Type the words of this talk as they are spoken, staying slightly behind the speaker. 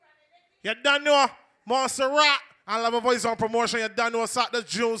You done know Monster Rock and Love a Voice on promotion. You done know Saturday,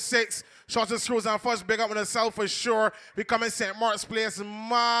 June 6th. SHOTTA Screws and FUDGE, big up on yourself for sure. We come in St. Mark's Place,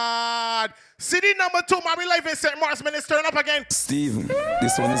 mad. City number 2, man, we live in St. Mark's, man, it's turn up again. Steven,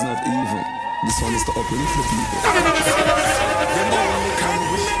 this one is not evil. This one is to uplift the people. Them only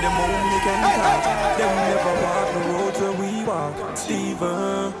can wish, them only can talk. Them never walk the road where we walk.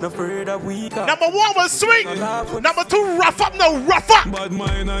 Steven, not afraid that we talk. Number 1 was sweet. Number 2, rough up, no rough up.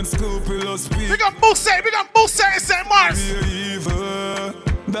 Badmind and scrupulous people. We got Boosie in St. Mark's.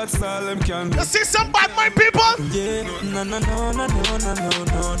 That's all them can do. You see some Badmind people? Yeah, no, them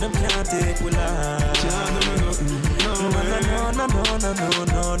can't take we life.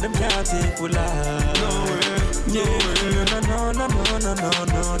 No, them can't take we life. No.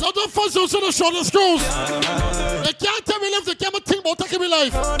 Not the first ones to the SHOTTA Screws. They can't tell me if they can't think about taking me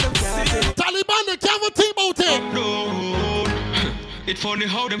life. Taliban, they can't think about it. No, it's funny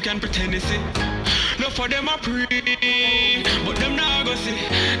how them can pretend to see. No for them I pray, but them not go see,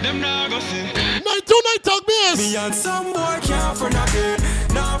 Night to night talk BS. Me and some boy can't for nothing,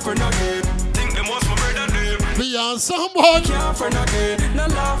 not for nothing. Think them was my brother name. Me and some boy can't for nothing,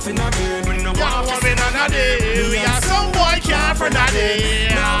 not laughing again. We no want me none of this. We and some boy can't for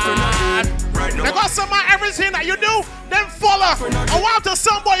nothing. Not for nothing. Right now. They got some of everything that you do, then follow. I want to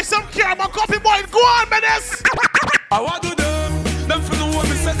some boy, some care, my copy boy, go on, menace. I want to them for the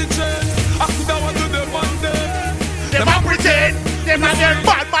woman set the trend. I could have want to them one day. Them a pretend, them a their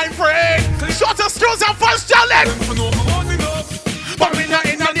bad mind friend. SHOTTA Screws and FUDGE challenge. Them for no money enough. But we not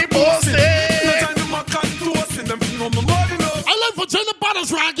in the posting. No time to my can't them for no money enough. I like Virginia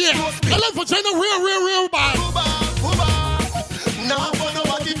Butters right here. I like Virginia real bad. Now for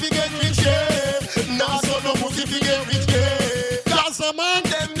nobody to get rich, yeah. Now so no pussy to get rich, yeah. That's a man.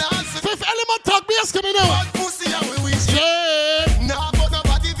 Them now Fifth Element talk BS coming out. bad pussy and we wish, Yeah. Now for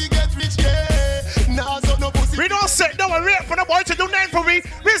nobody to get rich, yeah. Now so no pussy. We don't sit down and wait for the boy to do nothing for me.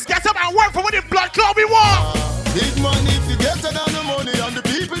 We just get up and work for what the blood clot we want. Big money if you get it on the money and the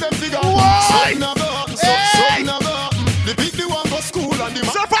people them figure. Why? Something never happen, something never happen. The people want go school and the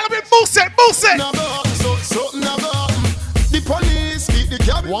So follow me, boost it. never happen, something never happen. The police keep the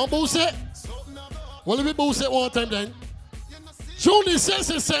cabin. One boost it. Well, let me boost it one time then. June the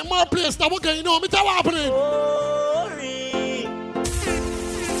 6th in St. Mark's Place. Now what going on? Me tell what happening.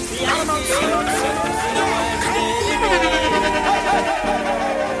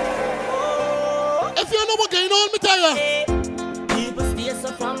 If you know what going on, me tell you. People stay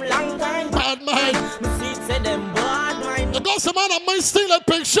so from long time. Badmind. Me see say them bad mind. You got some man that might steal like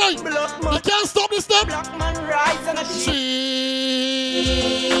pig shit. You can't stop this step. Black man rise and a Shit.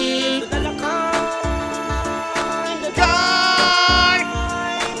 Guy.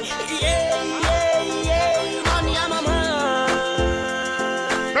 Yeah, money on my mind.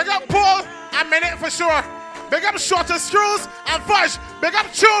 Big up Paul and Minute for sure. Big up SHOTTA Screws and FUDGE. Big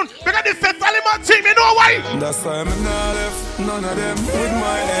up Tune. Big up the Fifth Element team. You know why? That's why I'm not left none of them with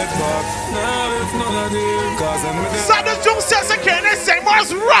my head back. Now it's none of them. Cause I'm with them. Saturday, June 6th, I can't say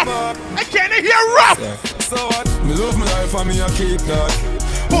Mars rough. I can't hear rough. So what? Me love my life and me I keep that.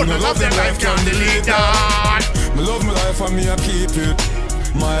 Who no love their life can delete that. Me love my life and me I keep it.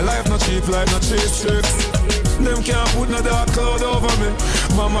 My life not cheap like no cheap tricks. Them can't put no dark cloud over me.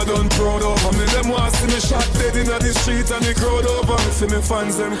 Mama done proud over me. Them want see me shot dead in the street and the crowd over me. See me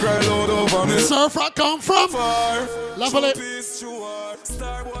fans them cry loud over me. Surf I come from. Far, Level it. peace, you are.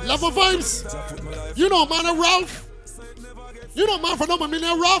 Star boy. Level vibes. You know man Ralph. You know man for no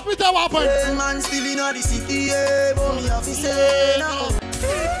million Ralph. Me tell what happened. Man still in the city, yeah. But me have to say now.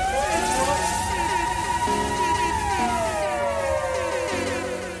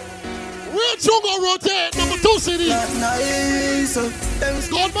 Real two go rotate. Number 2 CD. Nice.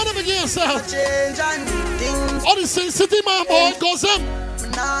 God man never get yourself. Change and things. All the Sin City man boy goes them.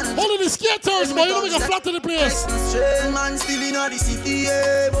 None. All of the skaters boy. You don't make a flat to the place. Straight man still in the city,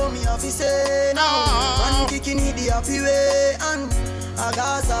 yeah. But me have to say now. Man kicking it the happy way and I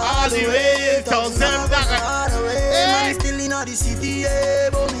got all the way. Thousand all the way. Man still in the city, yeah.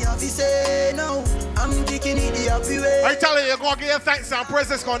 But me have to say now. I'm kicking it the happy way. I tell you, you're going to give your thanks and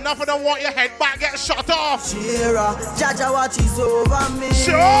praises because enough of them want your head back, get shot off. Shira, Jaja watches over me.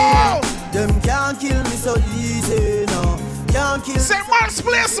 Sure. Them can't kill me so easy, no. Can't kill me St. Mark's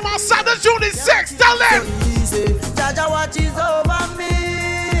Place, man, Saturday, June 6th. Tell them. so easy. Jaja watches over me.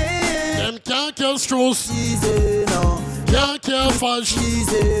 Them can't kill Screws. Easy, no. Can't kill FUDGE.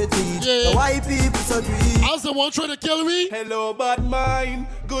 Easy, teach. Yeah. The white people so greedy. How's the one trying to kill me? Hello, Badmind.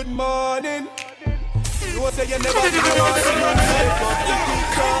 Good morning. You say you never Long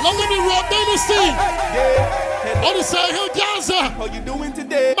as we rock dynasty. Yeah. On the side here, Gaza. How you doing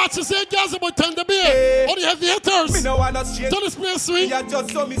today? Matches here, Gaza, but tend to be. On the heavy hitters. Me no wanna change. To this place, sweet. Yeah,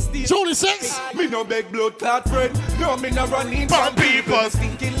 just so me steal. 26. Me no beg blood clot friend. No, me no running from people.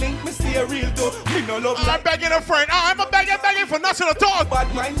 Stinking link, me stay real though. Me no love. I'm begging a friend. I'm a begging for nothing at all.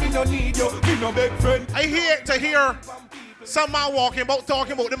 Bad mind, me no need you. Me no beg friend. I hate to hear some man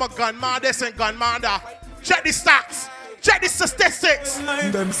talking about them a gunman this and gunman that. Check the stats. Check the statistics.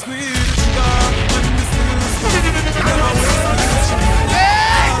 Them sweet.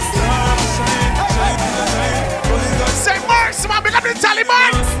 Say Marks, man, big up the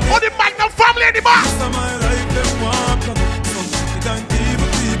Taliban. Or the Magnum family in the back.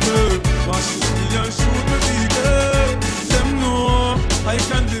 Them know I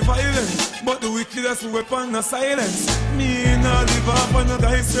can be violent, but the wickedest weapon is silence. Me nah live up on the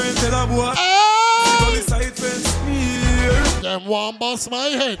dice strength tell a boy. Them want bust my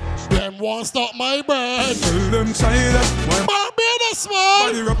head. Them want stop my bread. Tell them try that. Barbados,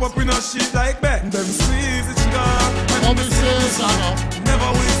 man. Body wrap up in a sheet like that. Them squeeze it sugar. Come and say, Saga. Never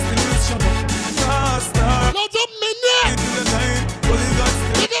wasting this trouble. Star. Not a minute.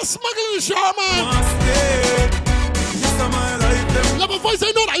 You can smuggle the show, man. Level voice,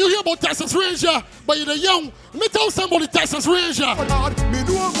 I know that you hear about Texas Ranger, but you're the young. Let me tell somebody Texas Ranger. Me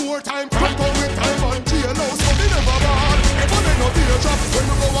do more time, time go with time on jail house, so me never bad. Ever me no fear job when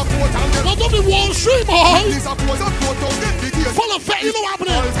you go a court and get. Not on the Wall Street, boy. This a pose of court out, get the case. Full of fat, you know what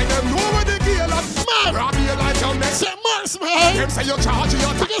happening? Say them know where the jail at. Man. Rob you like your neck. Say Mercy, man. Them say you charge you.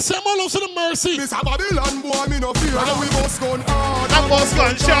 I can say more to the Mercy. This a Babylon boy, me no fear. And we must gun hard. And must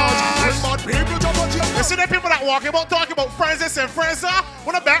gun charge. Bad people jump on jail. You see the people that walking about talking about friends this and friends that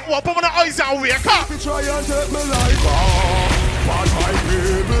when the back up on the eyes and wake up. If you try and take me life off, but my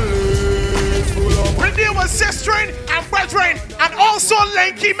people is full of. Redeemer, sistering and brethren and also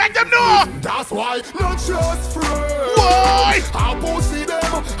Lanky, make them know. That's why not just friends. Why? I won't see them.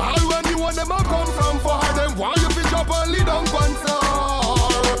 All when you want them, I come from far. Them why you pick up and lead on one.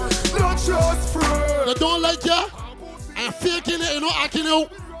 Not just friends. They don't like you and faking it, you know, acting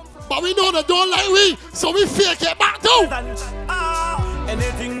out. But we know they don't like we, so we fake it back too.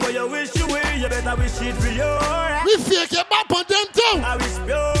 Anything where you wish you will, you better wish it for you. We fake it back on them too. I wish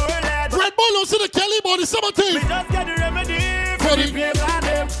pure. Red Bull don't see the Kelly body 17. Me just get the remedy for the grave and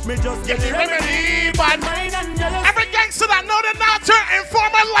them. Me just Get the remedy, but every gangster that know the now turn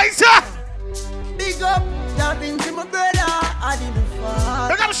informer lighter. Big up, tapping to my brother. I didn't fall.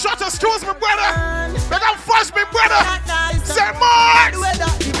 They got shot to schools, my brother. They got first, my brother. Say Marks. Where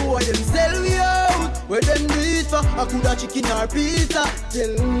that the boy them sell me out. Where them do it for? I could have chicken or pizza.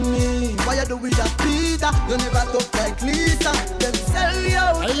 Tell me, why you do with that pizza? You never talk like Lisa. Them sell me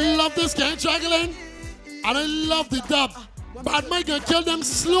out. I love this gang juggling, and I love the dub. Badmind can kill them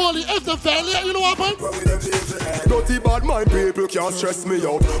slowly if they fail it, you know what happened? Dirty bad mind people can't stress me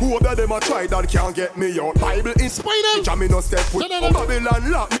out. Who of them a try that can't get me out? Bible is Spinal. jam me no step with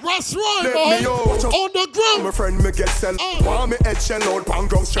Babylon lock. Ross Roy, Let boy, me out. on the ground. My friend me get sell. Want me head shell out, pound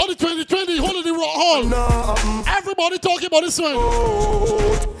ground strap. On the 2020 Holiday Rock Hall. Nah, Everybody talking about this one.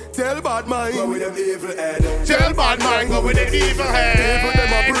 tell bad mind. Go with them evil head. Tell bad mind, go with the evil People head.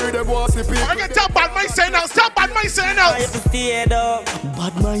 them a pray, them want see people. I can tell bad mind say now. Tell bad mind say now. Stay down,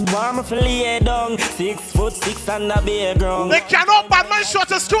 bad mind, warm for lay down. 6'6" and a bare ground. They cannot bad mind shot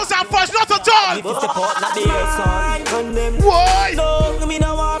to schools and first, not at all. If it's the pot, not the son. From them, Why? no, me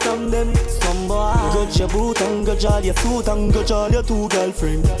no want from them. Some boy, got your boot and got all your suit and got all your two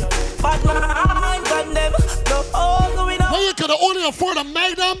girlfriend. Bad mind from them, no, oh, me no. When you could only afford a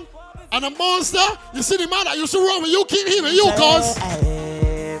Magnum and a Monster, you see the man that used to run with you, keep hearing you, cause.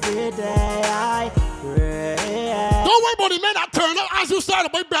 Every day I pray. Don't worry about the men that turn up as you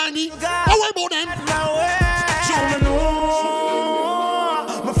started by Brandy. Don't worry about them.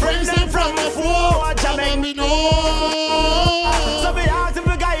 My friends them from the floor, Let me know. so be hard to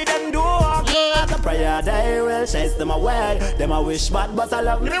guide them do. Yeah. The prayer they will chase them away. Them I wish bad, but I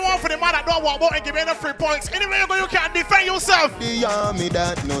love Give me one for the man that don't walk out and give me the 3 points. Anyway you go, you can't defend yourself. The army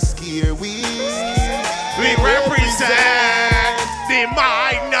that no scare we. We represent the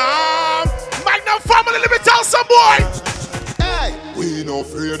Magnum family. Let me tell some boy. Hey, we no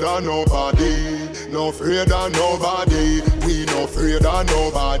afraid of nobody. No afraid of nobody. We no afraid of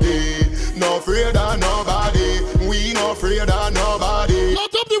nobody. No afraid of nobody. We no afraid of nobody.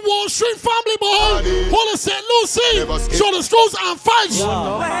 Not up the Wall Street family, boy. Hold us St. Lucie. Show the screws and FUDGE.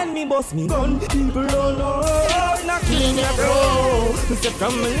 when me bust me gun, people don't know. in your bro. We say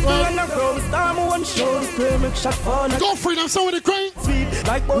from me and a bro. Star me one show the crew make shot for the Go freedom, so with the crane. sweet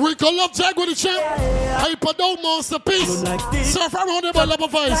like RICO love JAGWA with the champ. HYPA DAWG MONSTAPIECE. Surf around there by Love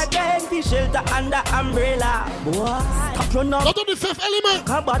of Ice. like shelter under umbrella. Boy, stop run up. Go to the fifth element.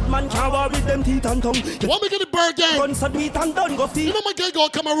 A bad man can't war with them teeth and tongue. Want me get the bird gang? Guns and beat and done go You feed. know my gang go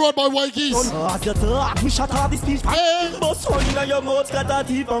come and roll by white geese. As you talk, me shut off the speech. Hey. Boss one in your mouth, got a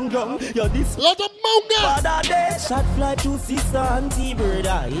teeth on ground. You're this Lot of mountain. father dead. Shot fly to sister and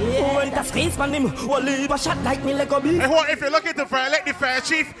T-brother. Yeah. When the space man him, will leave a shot like me like a bee. Hey, what if you're looking to elect the fair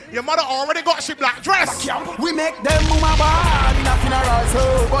chief, your mother already got she black dress. We make them woman bad in a funeral,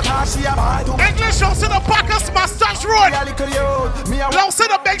 so but how she a bad to English shows to the Packers Mustache Road. a little youth. Me a Low to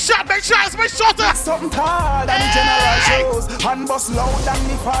the big shot, it's my shotter. something tall than the general shows. And bust loud than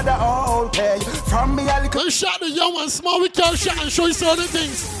the father all pay. From me a little We shot the young and small, we can't shot and show you certain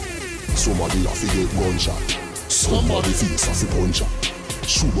things. Somebody have to get gunshot. Somebody face have to punch up.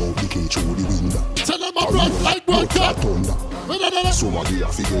 Shoot out the cage through the window. Tell them I'm blood like blood cut. thunder. Somebody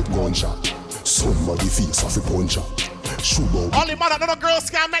have to get gunshot. Somebody face have to punch up. Shoot out. Only man, no girls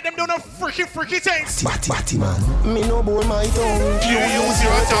can make them do no freaky things. Batty man. me no bore my tongue. You use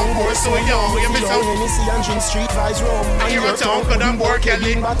your tongue, boy, so young. You miss out. Hennessy and drink street vibes rum. And you're a tongue, cause I'm more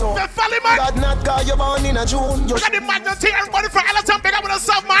Kelly. The Folly man. God not cause you born in a June. You Got the magnety, everybody from Ellerton, big up with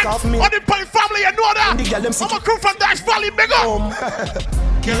yourself, man. Off me. On the Point family, you know that. The girl them I'm a crew from Dash Valley, big up.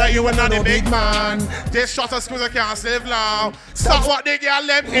 Killer, you are not a big man. This shot of schools I can't save long. Stop what they get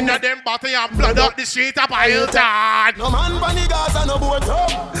left in them bottle and blood up the street up a Hilton. No man panic Gaza no boat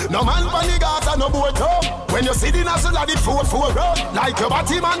up. No man panic Gaza no boat up. When you see the nozzle of the 4-4 road, like your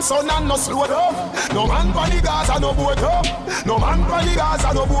Batman son and no slow up. No man panic Gaza no boat up. No man panic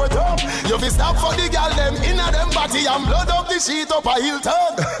Gaza no boat up. You fi stop for the girl them inna them body and blood up the sheet up a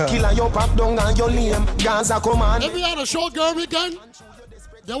Hilton. Killer your pop down and your name Gaza come on. If we had a short girl weekend,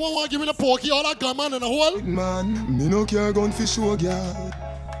 they won't want to give me the pokey, all that gunman in the hole. Man, me no care gun for show, girl.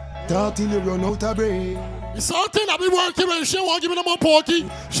 Talk till you run out of breath. It's something that be working when she won't give me no more pokey.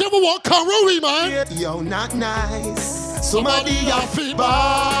 She will want Karui, man. Yo, not nice. Somebody have to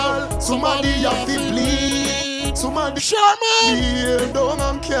ball. Somebody have to bleed. Somebody Sherman. kneel down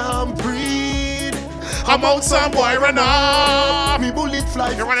and can't breathe. I'm out some boy run off. Me bullet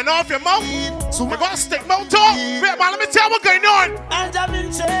fly. You're running off your mouth. So You got a stick mouth up. Wait, man, let me tell you what's going on.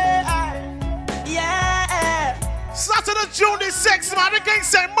 Benjamin J. Yeah. Saturday, June the 6th, man,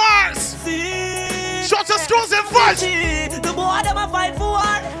 against St. Mars. See. Shorter screws and FUDGE. The boy them a fight for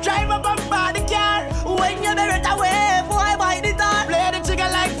war. Drive up and buy the car. When you bear it away, boy, buy the tar. Play the trigger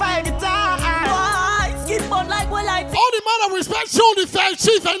like fire guitar. Boy, skin bun like we like. All the man that respect show the fair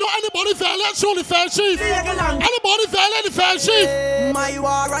chief. I know anybody fair, let's show the fair chief. Anybody fair, let the fair chief. My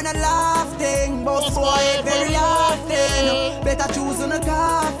war and a laughing, boss boy very often. Better choose on a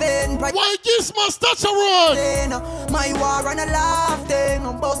coffin. Why this must touch a road? My war and a laughing,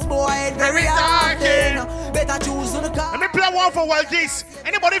 boss boy very often. Better choose on a Let coffin. me play one for Wild Geese.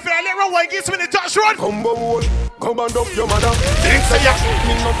 Anybody feel let run Wild Geese when they touch road? Combo wall, come and up your mother. Think say ya,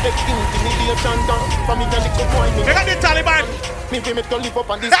 me not take intimidation down. For me can little boy me. They got the Taliban. Me be me to live up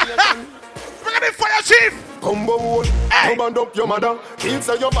on this station. Look at the fire chief. Combo wall, Hey. come and up your mother. Kids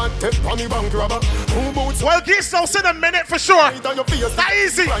say your bad take for me bank robber. Who boots Wild Geese don't sit a minute for sure. right on your face? That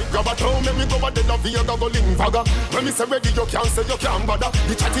easy. Right, grab a toe, make me go a dead of Vega go link fagger. When me say ready, you can't say you can't bother.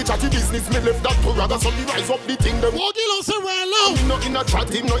 The chatty business, me left that to rather. So me rise up the thing, them Woggy don't say right low. me no in a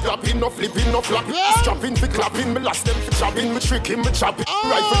chatting, no yapping, no flipping, no flap. Yeah. Strapping, fi clapping, me last them fi chopping, me tricking, me chopping.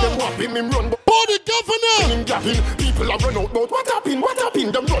 Right for them whopping, me run, but Body governor. him gapping. People are run out, but what happened?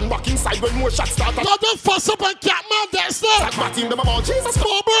 Them run back inside when more shots start. Got them fuss up and cat man that's That there. batting them about Jesus.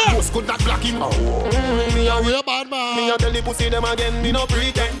 Small bird. Most could not black him. Me a Real bad man. Me a tell the pussy them again, me no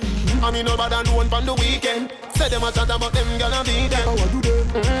pretend. I me no bad and one on the weekend. Say them a chat about them gonna be them. How do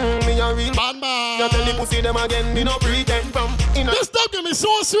them? Me a real Bad Me a tell the man. pussy them again, me no pretend. From in a This dog give me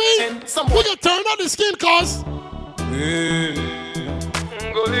so sweet. and some We can turn on the skin cause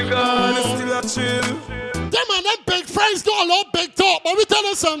Still a chill. them and them big friends do a lot of big talk. But we tell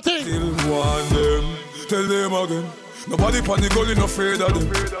them something. Still want them. Tell them again. Nobody panic, only no afraid of them.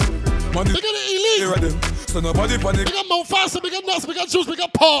 Money We got the elite. clear of them. So nobody panic. We got mouth faster, we got nuts, we got juice, we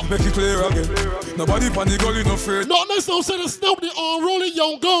got pop. Make it clear again. Nobody panic, only no afraid. Not nice no say the snoop, the unruly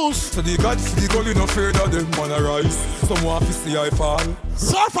young ghost. So the gods, the only no afraid of them. Man arise. Someone fi see I fall.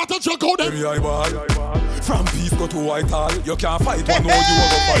 Surf at the jug out Them them. I ball. From peace go to Whitehall. You can't fight one, no you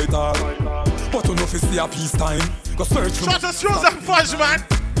wanna fight all. But you know fi see a peace time. Go search for Shorter screws and FUDGE, man.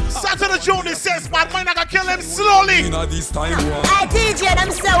 Saturday, June the 6th, Badmind, I can kill him slowly. Hey, DJ,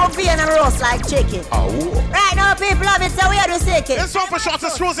 them say we'll be in a roast like chicken. Right now, people love it, so we are to sick it. This one for Shotta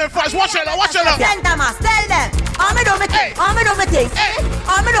Screws and Fresh. Watch it, watch it. Tell them, tell them. I'm a do me thing, I'm a do me thing.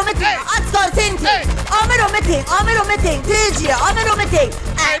 I'm a do me thing, hot skull tinting. I'm a do me thing, I'm a do me thing. DJ, I'm a do me thing.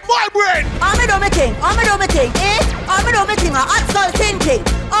 Hey, boy, brain. I'm a do me thing, I'm a do me thing. I'm a do me thing, hot skull tinting.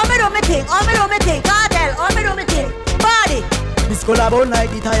 I'm a do me thing, I'm a do me thing. Cartel, I'm a do me thing. Body. This collabo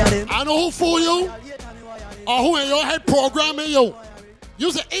like the tire. I know who fool you or who in your head programming you.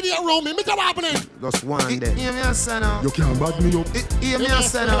 You's an idiot around me. What's happening? Just one day. Hear me a son now. You can't bad me up. Hear me a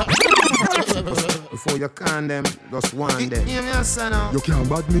son now. Before you can them, just one day. Hear me a son now. You can't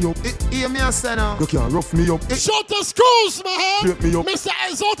bad me up. Hear me a son now. You can't rough me up. Shotta Screws, man. Break me up. Mr.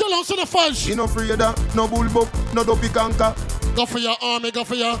 Exotic belongs to the fudge. You no afraid of no bull buck, no dopey canker. Go for your army, go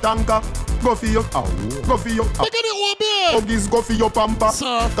for your tanker. Go for your go for your look at it, one Huggies, go for your pamper.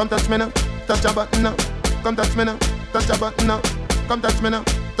 Sir. Come touch me now, touch a button now. Come touch me now, touch a button now. Come touch me now,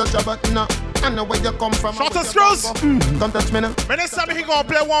 touch a button now. I know where you come from. Shotta Screws. Come touch me now. Man, this time he gonna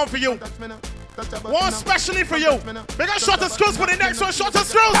play one for you. One specially for you. Big up Shotta Screws for the next one. Shotta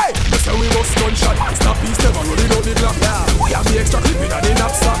Screws. Hey, that's how we must gunshot. Stop peace, never rolling out the block. We have the extra clip in the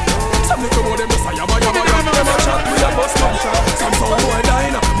knapsack. Some little boy them just a yabba yabba yabba. Them a chat, we a bust gunshot. Some sound boy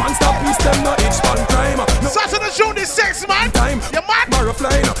dying. Man stop peace, them not itch pan crime. Saturday, June the 6th, man. Time, you mad? Marrow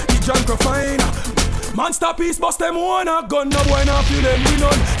flying, eat junk fine. MONSTAPIECE bust them one a gun, no boy not feel them we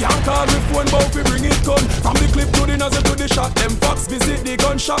none. Can't call with phone, but we bring it gun. From the clip to the nozzle to the shot, them fox visit the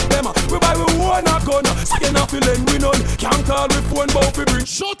gun shop them. We buy with one a gun, so you not feel them we none. Can't call with phone, but we bring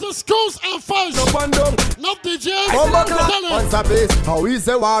Shotta Screws and fudge. up and down. No DJs. MONSTAPIECE, how we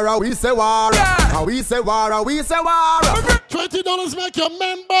say war, we say war. How we say war, we say war. $20 make your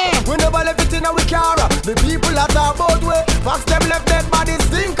member. We never left it in our car. The people that are both way, fox them left dead bodies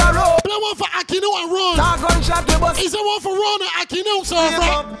think a road. Play one for Akinu and Ron. Gunshot the bus. Is there one for Ron and Akinu,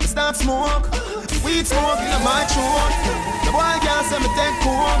 sir? It's not smoke. Weed smoke in my throat. The boy can't say me take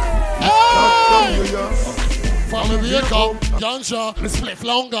coke. Hey! From the vehicle, ganja, spliff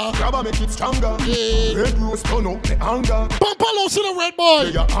longer. Grabba make it stronger. Yeah. Red rose turn up the anger. Pump along to the red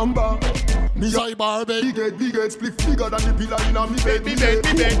boy. Yeah, amber. Me Sorry, Barbie. Big head, split bigger than the pillar in a me bed.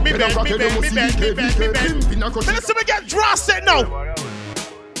 Me Let's see me get drastic now.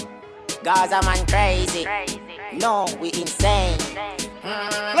 Gaza man crazy. No, we insane.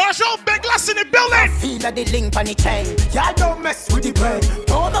 Lord, show big glass in the building. Feel like the link on the chain. Y'all don't mess with the brain.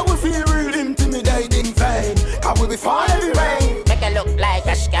 Don't know we feel real intimidating vain. Cause we be fall every rain. Make it look like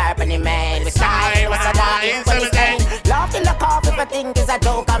a scarp on the man. We style, what's a darling for the stain. Laugh till the cough if I think is a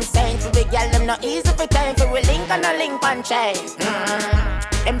joke I'm saying. For big girl, them not easy for time. For we link on a link on chain.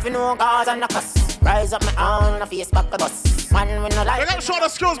 Them for no cause and no cuss. Rise up my own, a face back a bus. Man, we no like. Big up Shotta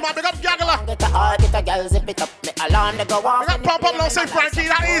Screws, man. Big up JAGWA. Get a heart, get a girl, zip it up. Me alarm, they go off. Big up Pop Up, now say Frankie,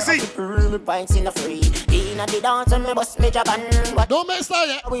 that easy. Me pints in the free. In the dance, and me bust me jagan. Don't mess that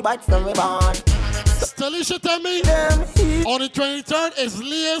yet. We bite from we born. Talisha tell me on the 23rd is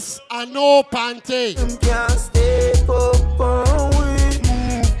lace and no panty. Can't stay up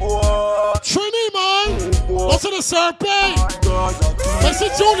Trini, man. What's in the serpent? This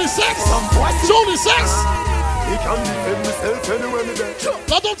is June the 6th. June the 6th. He can defend himself anywhere me there.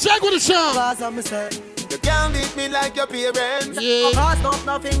 Let them check with the champ. You can't beat me like your parents. Yeah. Cause not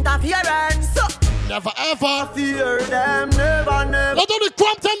nothing interference. Never ever. Fear them, never, never. Let them the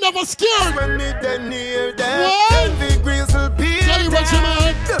Crumpton never scared. When me then near them, What? them big grills will be Tell you what you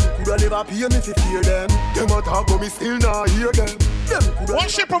man. Them coulda never pay me if you fear them. Them a talk but me still not hear them. Them coulda One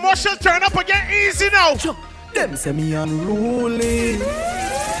shit promotion turn up again easy now. Them say me unruly.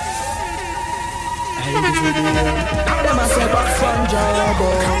 Them a say back from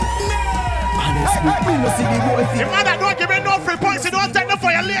Jabba. Honestly, me no see the boy The man that don't give me no free points, he don't take no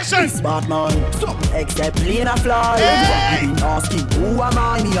violation. Badman, except plane a fly. Hey! Me asking who am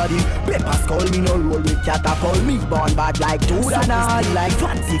I? Me a the pepper skull. Me no roll with catapult. Me born bad like two and I like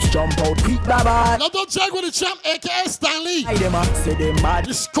Francis jump out quick baba. Let them check with the champ, aka Stanley. I them a say them mad.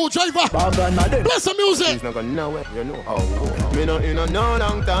 The screwdriver. Bagan a them. Play some music. He's not gonna nowhere, you know how. Me no in no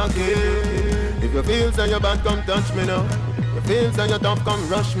long talking. If you feel so you bad, come touch me now. You feel so you tough, come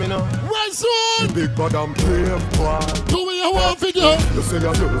rush me now. Red Zone. Big bad and brave boy. Do what you want to do. You say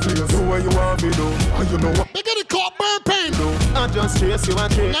you do what you want me do. And you know what They get the caught burn pain. do. I just chase you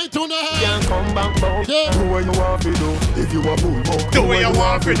and chase. 9 to 9. Can't come back down. Yeah. Do what you want me do. If you a bull buck, Do what you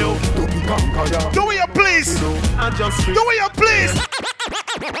want me do. Don't be conquer. Do what you please. I just chase. Do what you please.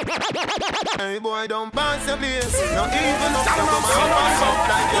 Hey boy, don't pass your place. No even up, so come on,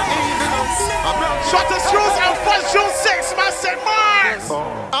 like you even up. Shotta Screws and Fudge June 6, man, say Mars.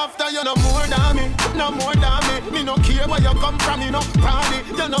 Yes. After you no more than me, no more than me. Me no care where you come from, you no party.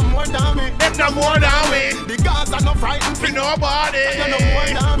 You no more than me, If no more than me, the guys are no frightened for nobody. You no more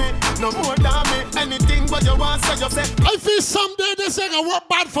than me, no more than me. Anything but you want, so you say. I feel someday this ain't gonna work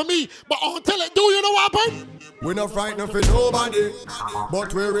bad for me, but until it do, you know what happen? We no frightened for nobody,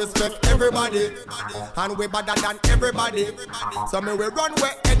 but we respect everybody, and we better than everybody. So me we run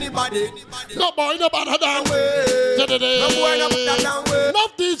where anybody. No boy, no better than we. No boy, no better than we.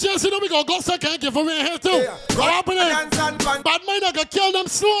 Enough DJs, you know we gonna go second give away here too. Yeah. What happening? Badmind I gonna kill them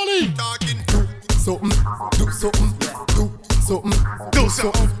slowly. Do something, do something, do something, Do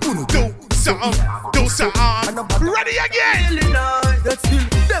something, do something, do something. Ready again. That's still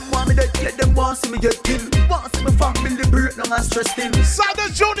them want me dead, let them want see me get killed. Want see me family break, no man stress still.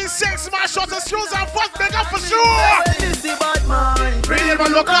 Saturday, June 6th, my shots and screws and fuck big up for sure. This the bad mind. Really, but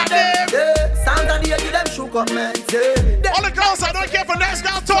look at them. Yeah, Santa the give them show comment. Yeah, All the girls I don't care for next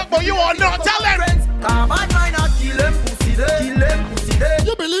girl talk, but you are not. Tell them. Come bad mind not kill them pussy there, kill them pussy there.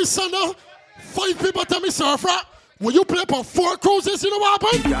 You believe, son? 5 people tell me, surf rap. When you play for 4 cruises, you know what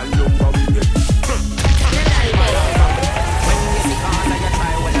happen?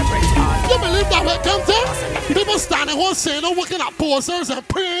 You believe that way come to? People standing one saying, no, looking at posters and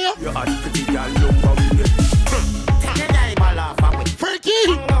prayer. Frankie,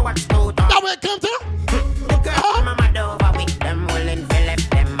 that way come to?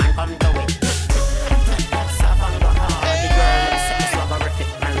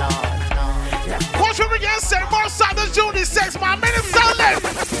 Watch him again, say more Saturday, June 6th, my minute silent.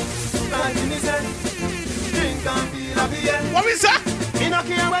 What we say? Me no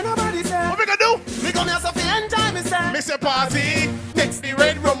care when nobody say. What we gonna do? Me come here so fi enjoy me say. Miss a party, next the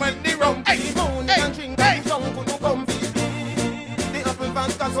red room and the rum. Hey, hey, hey.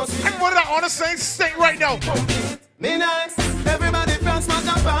 Everybody that on the same state right now. Me nice, everybody from smash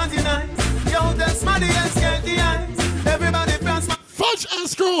and party nice. Yo, that's money and scared the eyes. Everybody from smash. Fudge and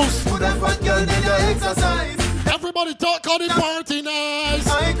screws. Put a fat girl in your exercise. Everybody talk on the party nice.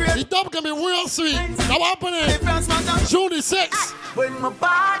 The dub can be real sweet. Now happening? June 6th. When my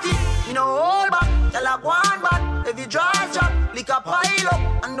party, you know all back, tell a one back. If you drive shot, lick a pile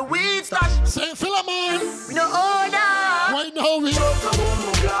up, and the weed stash. Say Philip man. We know order. Right now we.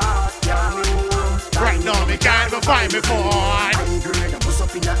 Right now we can't go find me for.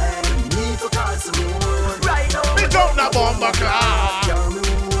 Right now We drunk the bomber class.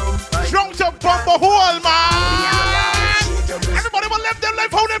 Drunk the bomber hole, man. Everybody will live their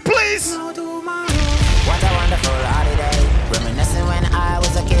life holding, please. What a wonderful holiday. Reminiscing when I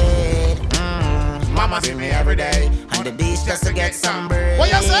was a kid. Mama see me every day on the beach just to get some breeze. What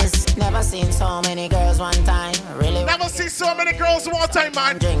you say? Never seen so many girls one time. Really? Never see so many girls one time,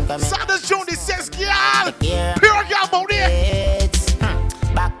 man. Saturday, June 6th, girl. Yeah. Pure girl out there. It's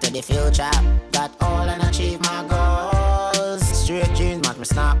back to the future. Got all and achieve my goals. Straight jeans, match me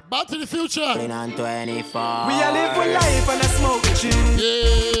snap. Back to the future. Been on 24. we a live with life and a smoke the cheese.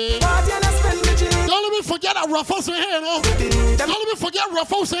 Yeah. Party and a spend the cheese. Don't let me forget that rough house in here, no. Don't let me forget rough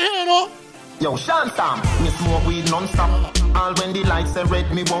house in here, no. Yo, Shantam, me smoke weed non-stop. All when the lights are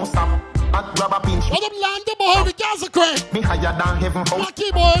red, me won't stop. At grab a pinch, What them land the boy, the gas are crank. me higher than heaven house.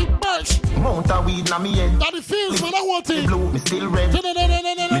 Lucky boy, birch. Mount a weed na me head. That it feels when I want it. Blue, me still red.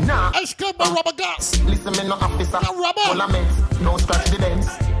 No. Ice club by rubber gas. Listen, me no officer. No rubber. Full of meds, no scratch the dents.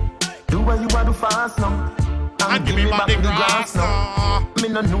 Do what you want to fast now. And give me back the grass now. Me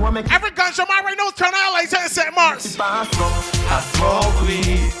no know me keep Every gunshot man right now turn out like St. Mark's. fast now. I smoke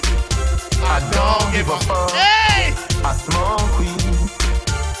weed. I don't give a fuck. Hey! I smoke weed.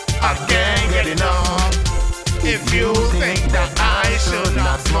 I can't get enough. If you think that I should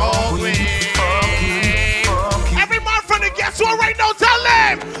not smoke weed. Every man from the ghetto right now, tell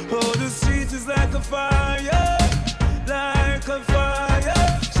them. Oh, the street is like a fire, like a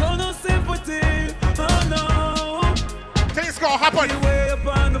fire. Show no sympathy, oh no. Things gonna happen. Way up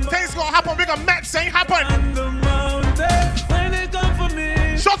on the Things gonna happen. Big a Mets ain't happen. mountain, when they come for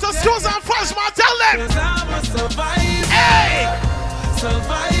me. Shorter schools and first man, tell them. 'Cause I'm a survivor, Hey!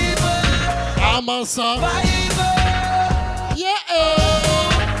 survivor, I'm a son. survivor, Yeah.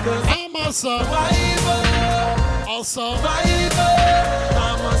 I'm a son. survivor, Also. survivor.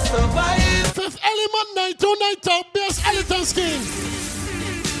 I'm a survivor. Fifth element 929 best elephant skin.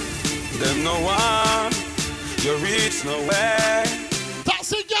 Them no one, you reach nowhere.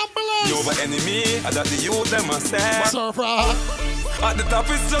 Taxi You gamblers. over enemy, and that the youth them a stare. Surfer. At the top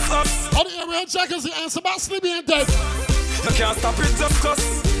it's just us. All the area checkers the answer about sleeping and dead. You can't stop it just us.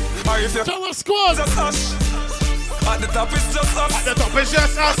 Or if you Terror squad. just hush. At the top it's just us. At the top it's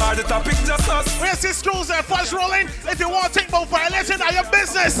just us. At the top it's just us. Where's the screws and fudge rolling? If you want to think about violation of your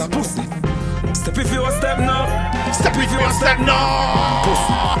business. Pussy. Step if you a step now. Step if you a step now.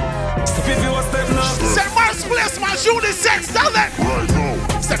 Pussy. Step if you a step now. St. Mark's Place, my unisex, tell them. Right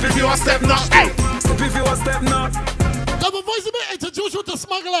now. Step if you a step now. Hey. Step if you a step now. Let me voice, let me introduce you to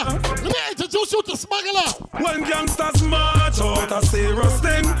smuggler. Let me introduce you to smuggler. When gangsters march out a serious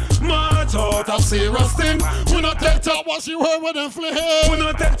thing, march out a serious thing. We not take chat what you heard with them fling. We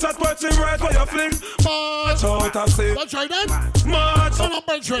not take chat what you write for your fling. March out a serious. Let's try then. March out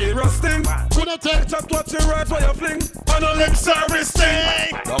a serious thing. We not take chat what you write for your fling. On a lip service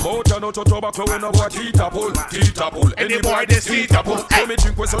thing. The motor no to tobacco when no boy teeta pull, teeta pull. Any boy this teeta pull. So me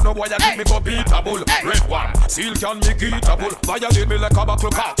drink with so no boy I give me go beata bull. Red one, seal can me geeta bull. Violate me like a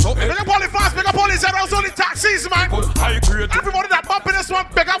buckle cock. So big up all the fans, big up all these arrows, all the taxis, man. Everybody that bumping this one,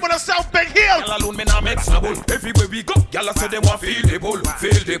 big up with herself, big heel. Y'all alone me nah mix no bull. Everywhere we go, y'all say they want feel the bull,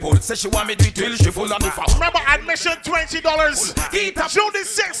 feel the bull. Say she want me do it till she full on the foul. Remember admission $20. June the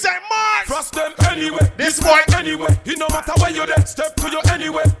 6th, St. Mark. Trust them anyway. This boy anyway. He no matter where you're there, step to you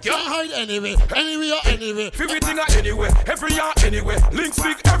anyway. Can't hide anyway, anywhere, anyway. Everything are anyway, every year anyway. Links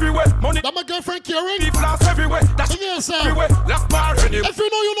speak everywhere. Money. That my girlfriend Karen. He flash everywhere. That's everywhere. Lock bar anyway. If you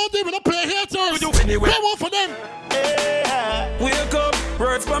know you're not doing a play haters, do anyway. play one for them. Yeah. Wake up,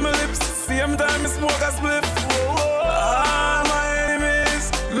 words from my lips. Same time I smoke a spliff. All my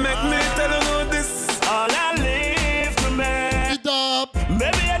enemies make me tell you know this. All I live to make. It up.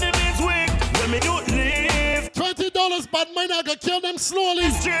 Maybe enemies weak when me do live. $20, Badmind, I gotta kill them slowly.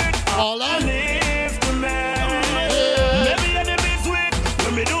 All I live to make. Maybe enemies weak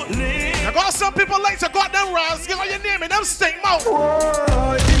when me do live. I got some people like to got them rounds, get all your name and them stink mouth.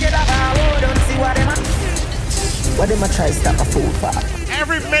 Oh, you get up, don't see what them are. What them a try stop a food for?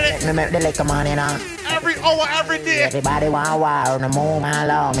 Every minute. Me make the liquor money now. Every hour, every day. Everybody want war on the moon, man,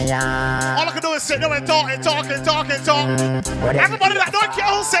 love me, yeah. All I can do is sit there and talk and talk and talk and talk. Everybody that don't care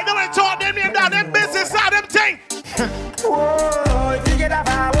who sit there and talk, them name down, them business out, them thing. Whoa, if you get up,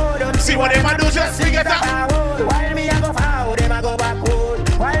 don't see what them a do, just figure it out. While me a go forward, them a go backward.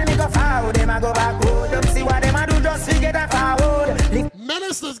 While me go forward, them a go backward. Don't see what them a do, just figure it out.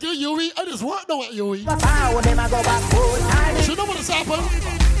 Ministers get Yui, I just want to know what Yui. Go forward, them a go backward. You know what has happened?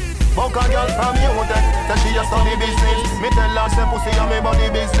 Fuck a girl from you, that she a study business. Me tell her say pussy a me body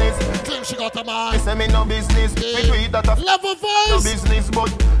business. Claim she got a man. Me say me no business. Me tweet that a level voice. No business, but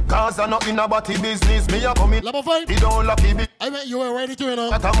cause I not in a body business. Me a come in. Level voice. He don't lucky me. I meant you were ready to, you know.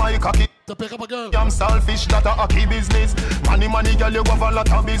 That a my cocky. To pick up a girl. I'm selfish, that a key business. Money, girl, you go for a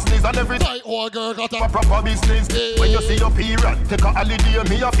lot of business and everything. Right, oh, girl got a proper business. When you see your period, take a holiday,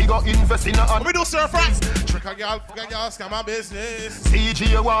 me a figure invest in a hand. We do surprise. Trick a girl, scam my business.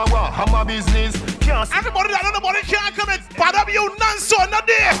 CG Wawa, I'm a business. Everybody that know nobody can't come and bad up you nonsense on the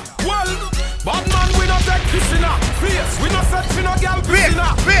day. Well, bad man, we not take this in a face. We not set for no girl piss in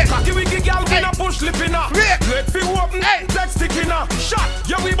a. Cocky wiggy girl, we not push lip in a. Let fi open, take stick in a. Shot,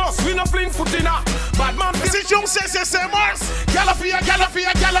 yeah we boss, we not fling foot in a. Bad man, this is June 6th, St. Mark's. Gallopia.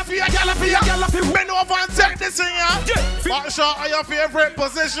 Bend over and take this thing out. Mark shot on your favorite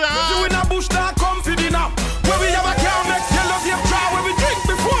position. You in a bush that come for dinner. Where we have a car next yellow tape try. Where we drink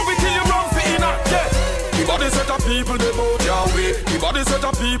before we kill you run for dinner. The body set of people they bout your way. The body set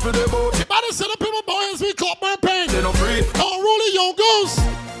of people they bout. The body set of people boys we caught my pain. They no free. Oh, really young goes.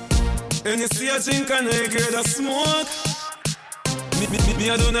 And you see a drink and I get a smoke. Me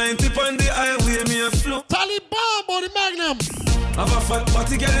a do 90 on the highway, me a flow. Taliban body magnum. Have a fat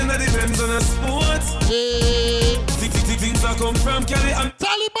party girl in the Benz on a sport. Things that come from Cali and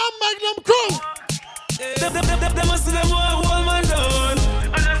Taliban magnum crew. They must see them one man down.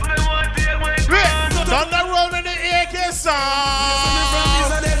 And that's them one day my gun. Thunder roll in the AK song.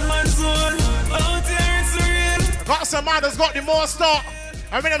 From a dead man's zone. Out here it's real. Got some man that's got the most talk.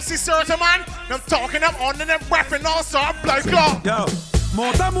 I mean them see certain man, them talking them on and them breathing all sort of blood clot. Yo,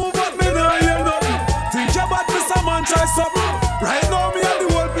 motor move up me now hear nothing. Think about me some man try something. Right now me and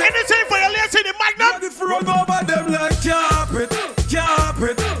the whole place. Anything for your lady in the magnum. Ready for run over them like carpet.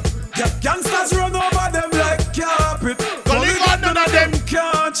 Gangsters run over them like carpet. Only got none of them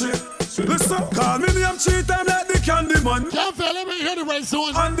can't cheat. Listen, call me name 3 times like the candy man. Can't fail, let me hear the right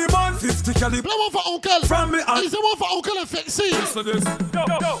zone. And the man 50 caliber. Play one for Uncle. From me and he's the one for Uncle and Fixie. Listen to this.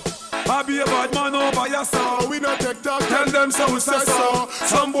 Yo. I be a bad man over your soul. We don't take talk. Tell them so we say so.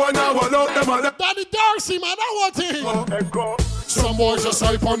 Some boy now will out them all. Daddy Darcy, man, that one thing. Some boys just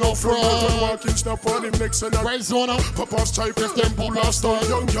hype on up front. Walking snap on him next and Red zone. Papa's type if them pull our star.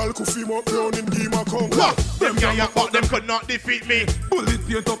 Young girl could feel up down in Dima Kong. Them gang but them could not defeat me. Bullet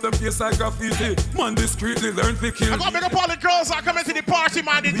paint up them face like graffiti. Man discreetly learn to kill. I gotta make up all the girls that come into the party,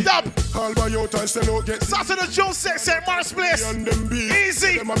 man. The dub. All by your time, still don't get Saturday, June 6th, St. Mark's Place. and them be.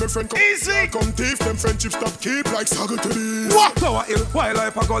 Easy. Them and my friend come, Easy. come thief. Them friendship stop keep like saga to the. What? Flower hill,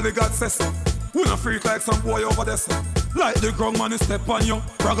 wildlife a gully God says. We not freak like some boy over there. Like the ground man is step on you.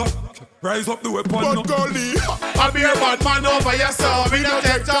 Bragger, rise up the weapon. But golly, I'll be a bad man over your soul. We don't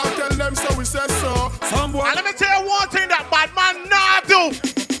take talk. tell them so we said so. Some boy. And let me tell you one thing that bad man not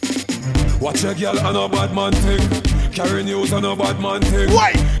do. Watch a girl and a bad man thing. Carry news and a bad man thing.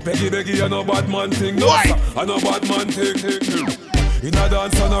 Why? Beggy and a bad man thing. No, Why? sir, and a bad man thing. In a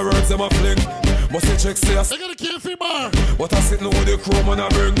dance and a words them a fling. Must you check say They got a cafe bar. what I sit now with the chrome and a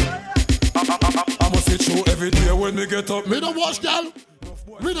bring. I must sit through every day when we get up. Me don't watch gal.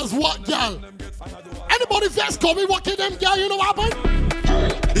 Me just watch gal. Anybody vex call me walking them gal, you know what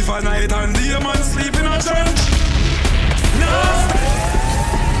happened? If a night and day man sleep in a trench.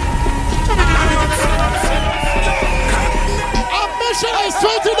 Admission is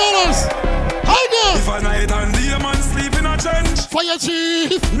 $20. Hang If a night and day man sleep in a trench. Fire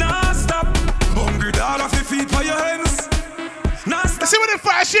chief. Nah stop. Hungry dollar for feet for your hands. Nah stop. See when the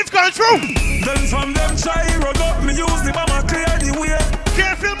fire shift going through. Then from them try run up me use the bomber clear the way.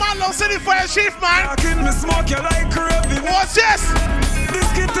 Can't feel my love, see the fire shift, man. I can me smoke you like craving. What's this? This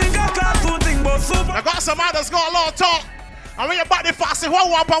kid think I cartoon thing but super. I got some others got a lot of talk. And when you back the fast, one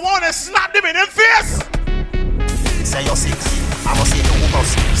I want to snap them in the face. Say you're sick, I must see you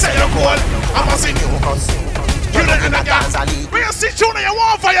cause. Say you're cold, I must see you cause. you in the gas. When you see tuna, you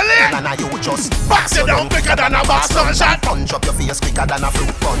want for your leg. Nana, you just Box you down quicker than a Boston shot. punch up your face quicker than a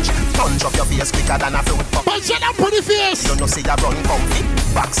fruit punch. Punch up your face quicker than a fruit punch. Punch it up pretty face. You know see ya run comfy.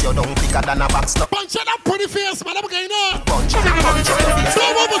 Box you down quicker than a box no. Punch it up pretty face, man. I'm going on. Punch up your face.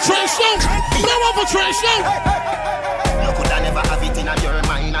 Blow over trash now. Blow over trash now. You coulda never have it in your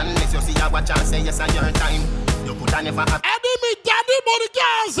mind unless you see ya watch and say yes at your time. You coulda never have Enemy daddy body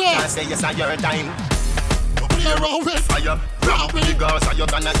girls. and say yes at your time. Play around with Fire, round with the girls, so you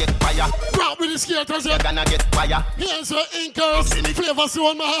gonna get fire. round with the skaters. You gonna get fire. Here's your inkers. Flavor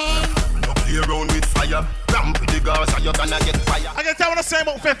zone, man. You play around with fire. Round with the girls, so you gonna get fire. I can tell what I'm saying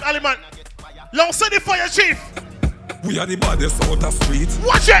about Fifth Element. Long city fire chief. We are the baddest out of street.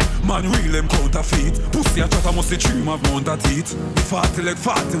 Watch it. Man real them counterfeit. Pussy a chatter must the dream of mount a teeth. The 40 like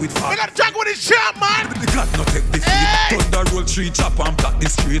 40 with We 40. got Jack with his champ, man. The God no take defeat. Hey! Thunder roll tree chop and block the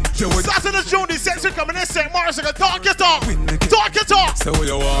street. Yeah, we Saturday, June the 6th, coming in St. Mark's. I can talk your talk. Talk your talk. say what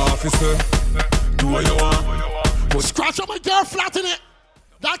you want, officer. Do what you want. But Scratch up my girl, flatten it.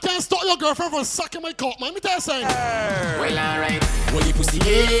 That can't stop your girlfriend from sucking my cock, man. Let me tell you something. Well, alright. Holy pussy,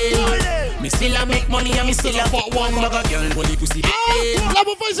 yeah. Me still a make money and me still a fuck one mother girl. Holy pussy, yeah.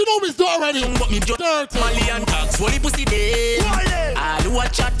 Level voice, you know me's do already. But me just Dirty. Molly and tax. Holy pussy, yeah. All who a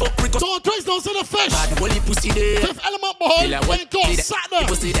chat fuck RICO. Don't twist, don't see the fish. Bad holy pussy, yeah. Fifth Element boy, ain't got sat there.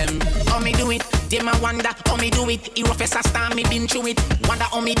 Pussy them. How me do it? Them a wonder how me do it. He rough as a star, me been through it. Wonder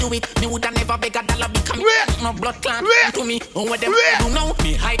how me do it. Me woulda never beg a dollar become no blood clot to me. Oh, what them do now?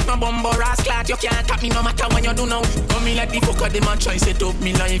 Me hype no bumbo ass clot. You can't tap me no matter when you do now. Come me like the fucker them a try set up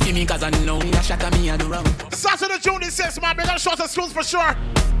me life for me cause I know that shot at me I do wrong. Saturday, June the 6th, man. We got SHOTTA schools for sure.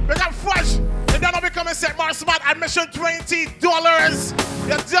 We got FUDGE. They don't know becoming St. Mark's, man. Admission $20.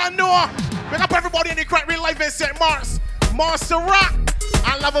 You don't know. We got everybody in the crowd real life in St. Mark's. Monster Rock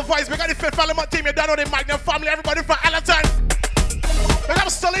and Love Voice. We got the Fifth Element team. You don't know the Magnum family. Everybody from Allerton. We got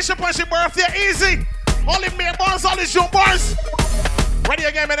Installation Punching birthday. Easy. All the May bars, all the June bars. Ready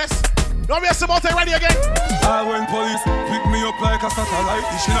again, minutes. Don't be a simultaneous. Ready again. when police pick me up like a satellite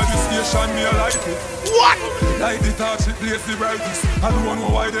dish in the station, me a light it. What? Like the torch, it blaze the brightest. I don't know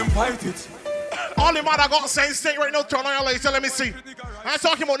why them fight it. All the man I got saying state right now, turn on your lights. Let me see. I'm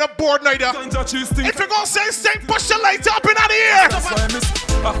talking about the board neither. If you gonna say state, push the light up in the air. That's why I miss.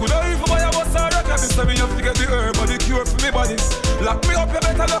 I could have even buy a bus or a cabin, so we have to get the herb or the cure for me body. Lock me up, you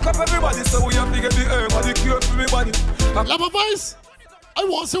better lock up everybody, so we have to get the herb or the cure for me body. Love Voice, I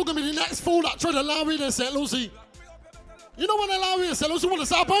want to see who's going to be the next fool that tried to lie with in St. Lucie. You know when they lie with in St. Lucie, what has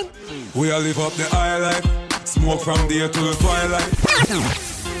happened? We all live up the high life, smoke from day till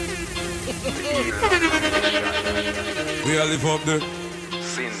twilight. We all live up the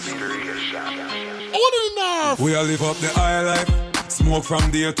On the nerve. We all live up the high life, smoke from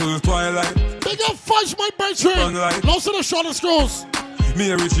day till twilight. Big up Fudge, my birthday. Lost to the SHOTTA schools.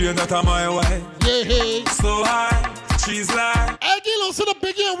 Mary Jane, that are my wife. Yeah. So high, she's like Eggy, lost to the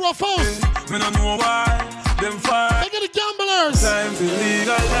Biggie and Rough House. me no know why. them far. Look at the gamblers. Time to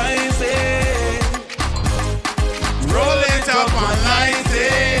legalize it. Roll it up and light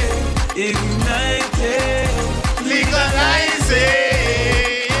it. Ignite it. Legalize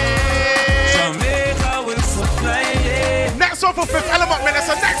it. Jamaica will supply it. Next one for Fifth Element, man. That's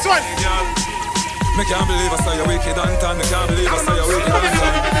the next one. Me can't believe I saw you wicked and tan. Me can't believe I saw you wicked and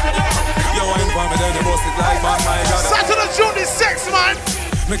tan. You wine for me, then you bust it like man, my God. Saturday, June the 6th, man.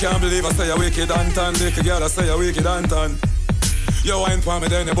 Me can't believe I say you wicked and tan. Little girl, I say you wicked and tan. You wine for me,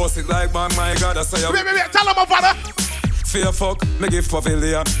 then you bust it like man, my God, I say you. Wait, tell him my father. Fear fuck, me give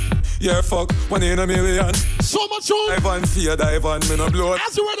pavilion. Yeah, fuck, 1 in a million. So much on. Dive on, fear, dive on, me no blow.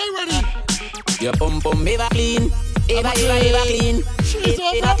 As you ready. Your pum pum ever clean. Ever clean.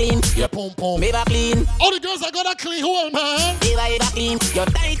 Ever clean. Your pum pum ever clean. All the girls that got a clean hole, man. Ever clean. Your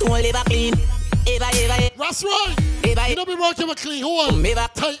tight hole ever clean. Ever. That's right. Ever. You don't be working with clean hole. Ever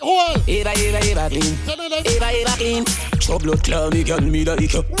tight hole. Ever clean. Ever clean. Trouble clown, me girl, me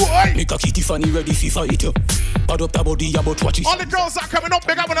like you. Make a kitty funny ready fi fight you. Bad up the body about what you. All the girls that coming up,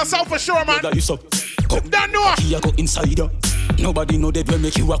 big up on herself for sure, man. You suck. Don't know. Here go inside you. Nobody know that will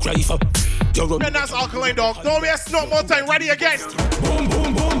make you a cry for. Man, that's alkaline dog. Don't waste no more time. Ready again. Boom,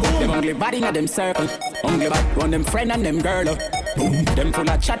 boom, boom, boom. Them ugly body in them circle. Ugly bad run them friend and them girl. Boom. Them full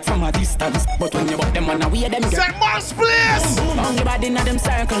of chat from a distance. But when you walk them on a way, them St. Mark's, please. Ugly body in them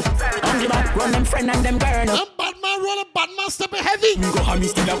circle. Ugly bad run them friend and them girl. I'm Badman rolling, Badman stepping heavy. Go hammy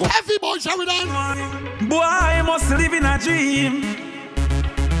still a go. Heavy boy, Sheridan. Boy, I must live in a dream.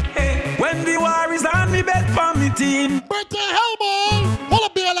 Hey, when the war is on me bed for me team. But the hell, boy. Hold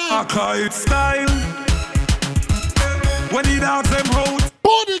up, BLM. I call it style. When the dogs them out.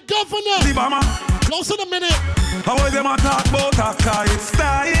 Body governor. The bomber. Close in a minute. How are them a talk about a call it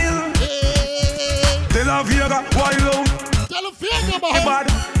style? They love Vega, wild out. Tell a Vega, boy. Bad.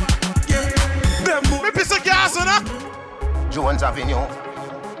 Them me piss a gas on her. Jones Avenue.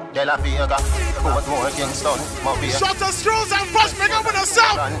 De La Vega, Portmore, Kingston, Mobile. SHOTTA screws and FUDGE, make up with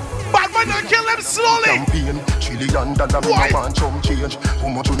herself. Badmind and kill them slowly. Campaign, $1 trillion, me no want chum change. How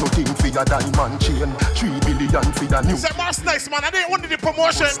much you no think for your diamond chain? $3 billion for your new. St. Mark's nice, man. I didn't want the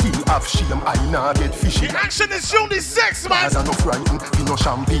promotion. Still have shame, I nah get fishy. The action is June the 6th, man. Cause I no frightened, fi no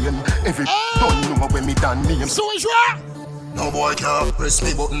champagne. Every don't know when me done name. So is right. No boy can't press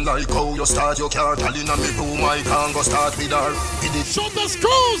me button like how you start your car. Telling on me room I can't go start with her. SHOTTA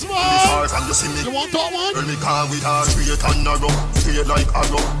screws, man. From you see me. You want that one? Well, me car with her straight and narrow. Straight like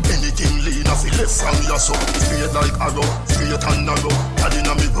arrow. Anything lean off the left from your so. Straight like arrow. Straight and narrow. Telling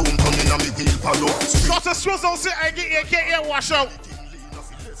on me room coming on me wheel palo. SHOTTA screws don't say I can't wash out.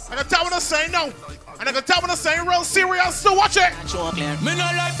 I can tell what I'm saying now. And I can tell what I'm saying real serious. So watch it. Me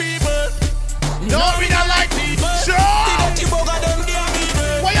not like people. No, me not like people. Sure. What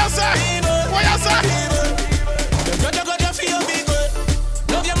you say? What you say? You feel people.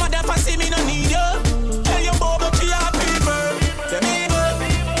 Love your mother for see me no need you. Tell your boy but you are people.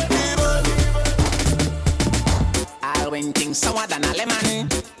 I'll win things sour than a lemon.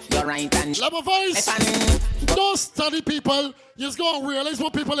 You're right and Level voice. Don't study people. You just go and realize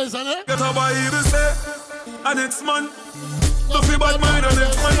what people is, innit? Get a boy to say, and it's man. Don't feel bad mind and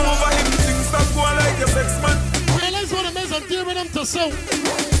it's man over him. Things that go like your sex man. Realize what it is and deal with them to sell.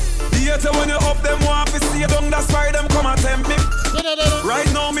 Theater when you up them want to see you down, that's why them come and tempt me. Right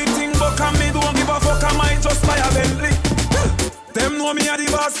now me think but can me don't give a fuck, I might just buy a Bentley. Them know me a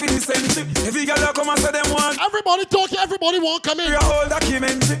the boss for the century. Every girl that come and say them want. Everybody talking, everybody won't come in. Your whole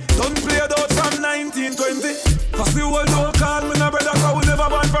documentary. Don't play it out from 1920. Cause the world don't call me no brother, cause we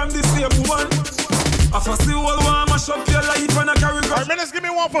never born from the same woman. I first the whole one mash up your life and I carry go. Alright, minutes, give me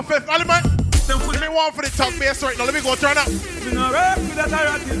one for Fifth Element. Give me one for the top bass right now. Let me go turn up. You know, rap with that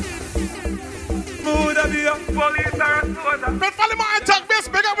arati. Mood be a police or a soldier. Fifth Element and top bass,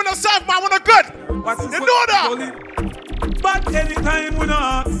 big up with yourself, man. When good. You know that. But anytime we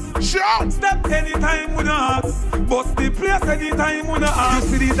not sure. Step anytime we not bust the place anytime we not. You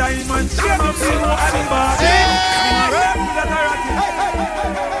see the diamond chain up in the bar.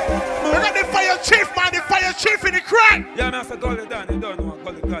 We got the fire chief, man. The fire chief in the crack. Yeah, man, I said call it down. You don't know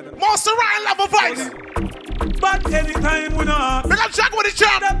call it down. Monster and Level Voice. But anytime we not. We got JAGWA the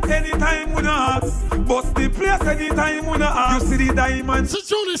champ. Step anytime we not bust the place anytime we not. You see the diamond. Since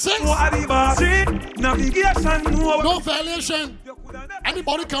June 6th. Navigation, no violation.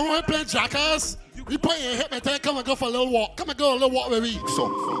 Anybody can run and play jackass. We put your hip and come and go for a little walk. Come and go a little walk with me. So,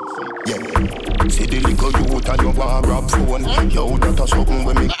 yeah. See the little youth and your bar rap phone. Yo, that a something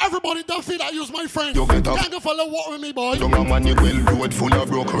with me. Everybody don't feel that you use my friend. You better can't go follow walk with me, boy. Young man, you well road full of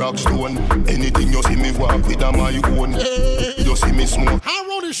broke rock stone. Anything you see me walk with a my own. You see me smoke. I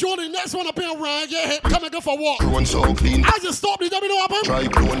roll the show, the next one up here, Ryan. Get hit, come and go for a walk. Run so clean. I just stop it, let me know what Try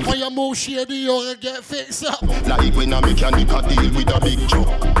clone. when you move shady, you get fixed up. Like when a mechanic a deal with a big truck.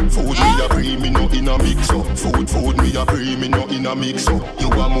 Food me a pre, me no in a mix up. Food me a pre, me no in a mix up. You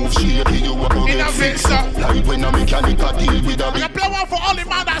a move shady, you a go get fixed up. Like when a mechanic a deal with a big truck. Play one for all the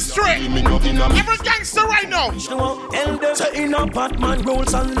man that's straight. Me no in a mix. Every gangster right now. Say in a Batman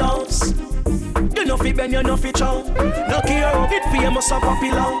rules and laws. You know fi bend, you know fi chow. No care it famous or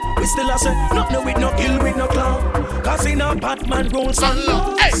popular. We still a say, no with no ill with no clown. Cause in a Batman rules and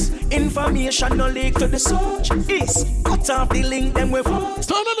laws. Information no leak to the search. Is cut off the link them with force.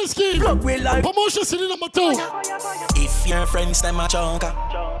 Turn on the scheme. Plug with life. Promotion city number 2. If your friends them a chunker,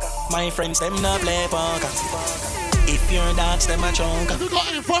 my friends them not play poker. If your dogs them a chunker, you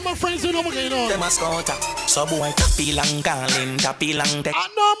got informer friends you know what going on. Them a scouter. So boy tappy lang calling, tappy lang tech.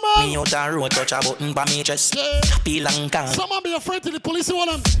 No man. Me out the road touch a button pa me chest. Tappy lang calling. Someone be afraid to the police you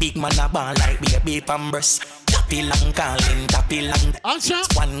want them. Big man a ball like baby pampers. Tappy lang calling, tappy lang tech.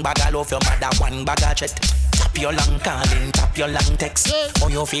 One bag of love your mother, one bag of chat. Tap your long calling, tap your long text. Oh,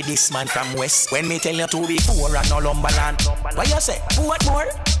 you feel this man from west. When me tell you to be poor and no lumberland. Why you say, what more?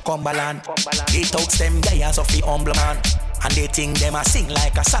 Cumberland. They talks them guys of the humble man. And they think them a sing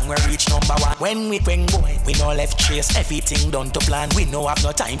like a song we reach number 1. When we bring boy, we no left trace. Everything done to plan. We no have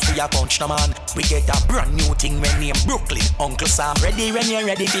no time for your punch no man. We get a brand new thing when name Brooklyn. Uncle Sam ready when you're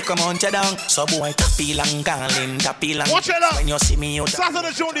ready to come on to down. So boy, tappy lang calling, tappy lang. Watch it up. When you see me out.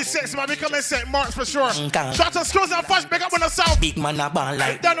 Saturday, June the 6th, man. We come in St. Mark's for sure. SHOTTA Screws and FUDGE, big up on the south. Big man a ball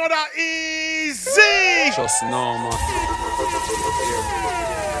like. Don't know that easy. Just no, man.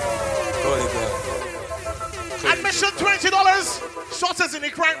 Admission $20. SHOTTA's in the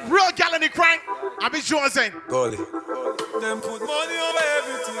crank, real gal in the crank. I be Jonesing. Goalie. Them put money over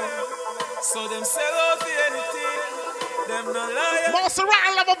everything, so them sell out for anything. Them no lie. Monster Rat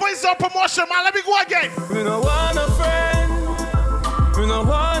and Love Voice on promotion, man. Let me go again. We no want a friend. We no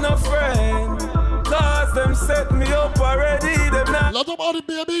want a friend. Cause them set me up already. Them not. Lot of all the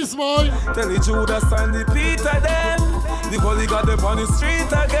babies, boy. Tell the Judas and the Peter them. The bully got them on the street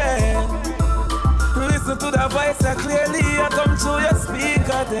again. Listen to that voice that clearly I come to your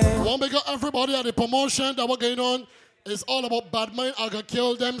speaker then. One big up everybody at the promotion that we're going on. It's all about Badmind. I can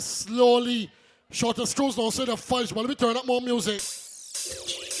kill them slowly. SHOTTA Screws don't say the FUDGE, but let me turn up more music.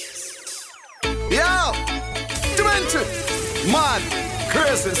 Yo! 20! Man!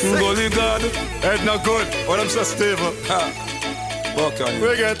 Crazy! Holy God! Head not good. What I'm so stable.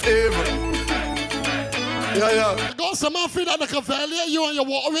 We get evil. Yeah. Go some man feel that they can value you and your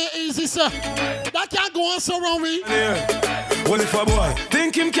walk away easy, sir. That can't go on so wrong with. Yeah. Well, if a boy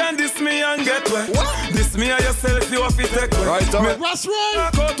think him can diss me and get wet. What? Diss me and yourself, you have to take wet. Right on. That's right.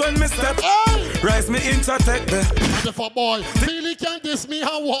 Walk out when me step. Hey. Rise me into tech there. And if a boy feel he can diss me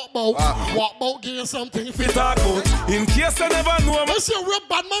and walk about. Walk about, give you something fit. Talk about. In case I never know. This is a real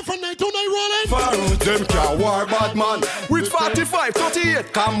bad man from 929 rolling. Far out. Them can war bad man. With 45,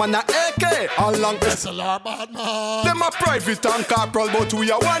 38, come on a AK. All long It's a lot bad man. them a private and corporal, but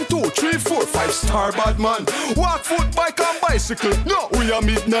we are 1, 2, 3, 4, 5 star bad man. Walk foot, bike and bicycle. No, we are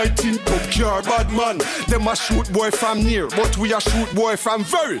mid-19 top car bad man. Them a shoot boy from near, but we a shoot boy from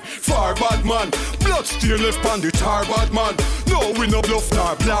very far bad man. Blood still left on the tar bad man. No, we no bluff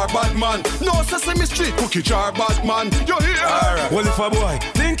nor blar bad man. No Sesame Street cookie jar bad man. You hear? Alright. Well, if a boy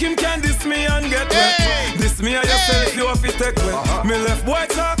think him can diss me and get wet. Diss me and yourself, you have to take wet. Me left boy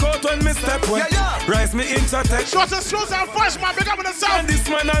talk out when me step wet. Rise me into tech. SHOTTA Screws and FUDGE, man. Big up on the south. And this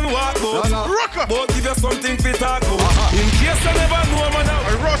man and walk out. Rooker. But give you something fit talk about. In case I never know man out.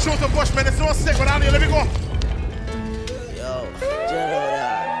 I roll SHOTTA Bush, man. It's no stick without you. Let me go. Yo, Gerald, yo,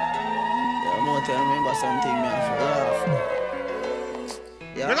 I'm gonna remember something, man.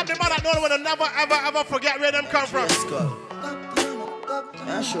 Big up the man that know when they never, ever forget where them come from. Let's go.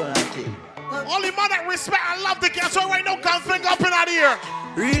 I'm sure that thing. Only man that respect and love the ghetto right now can finger up in out here.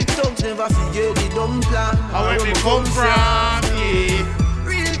 Real thugs never forget the dumb plan. How where we come from, yeah.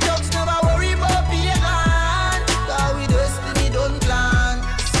 Real thugs never worry about being on. Cause we destiny don't plan.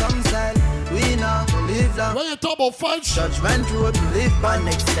 Some style, we now live long. When you talk about FUDGE, Judgment road, live by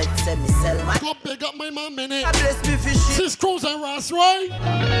next set, send me sell my. go big up my man, minute. I bless me for shit. Six Screws and Ross, right?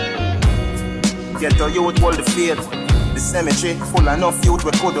 Get the youth hold the faith. The cemetery full enough youth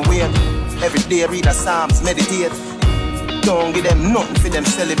we couldn't wait. Every day read the Psalms, meditate. Don't give them nothing for them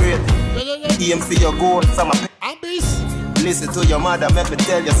celebrate. Aim for your goal from a Ambies. Listen to your mother, make me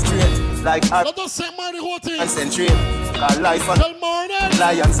tell you straight. Like I Let us say money whole thing. concentrate. Cause life on Till morning.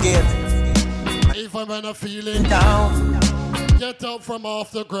 Lion's Gate. if I'm in a feeling down. Get up from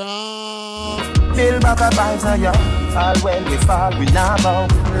off the ground. Build back a vibes on ya. All when we fall, we now bow.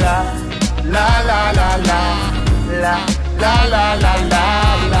 La la la la la la la la la la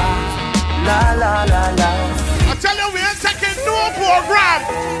la la la la. I tell you, we ain't taking no program.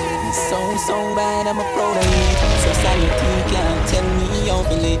 So bad, I'm a pro of it. Society can't tell me how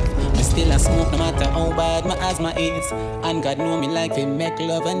to live. Me still a smoke no matter how bad my asthma is. And God know me like we make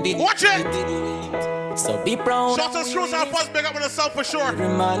love and be. Watch it. So be proud. Shottas Screws and Fudge, big up on yourself for sure.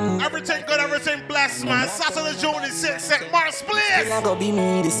 Everything good, everything blessed, man. Saturday, June 6th, St. Mark's Place. Still go be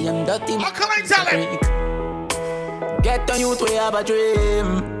me, this young dirty. How can I tell him? Get on youth, we have a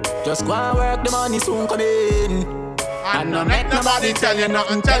dream. Just go and work, the money soon come in. And no make nobody tell you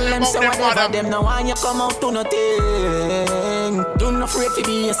nothing. Tell them so whatever them know when you come out to nothing. Do not afraid to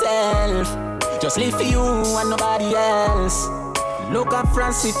be yourself. Just live for you and nobody else. Look up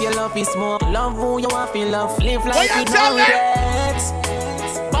France if your love is more. Love who you want to love. Live like with no regrets.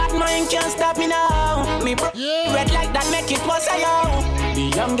 Badmind can't stop me now. Me red like that make it was a yo.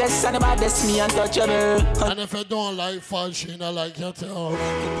 The youngest and the baddest, me untouchable. And if you don't like fun, she not like your tell.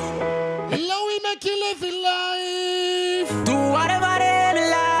 Love we make you live in life. Do whatever they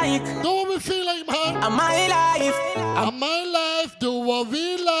like. Do what we feel like, man. I'm my life. I'm my life. Do what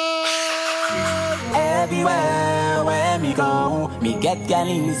we like. Everywhere where me go, me get gal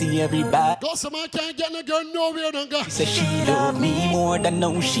easy everybody. Go some man can't get no girl nowhere, no girl. Say she love me more than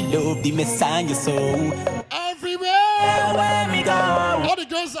know she love the Messiah so. Everywhere where me go, all the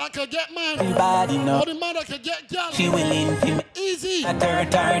girls that could get man. Everybody know. All the man that could get gal. She willing for me. Easy. A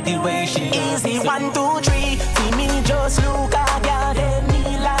third the way she easy. 1, 2, 3. See me just look at gal. Let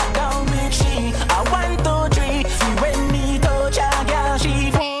me lock down with she. 1, 2, 3. See when me touch a gal,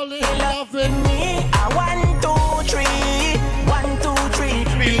 she fall in love with me. 1, 2, 3. 1, 2, 3.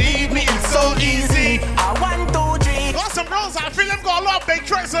 Believe me, it's so easy. 1, 2, 3. Got some girls, I feel them got a lot of big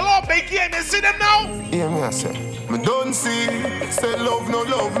tricks, a lot of big game. You see them now? Yeah, me I say. Me don't see. Say love, no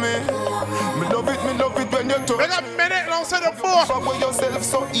love me. Me love it when you touch. They got a minute and I'll say the four. Fuck with yourself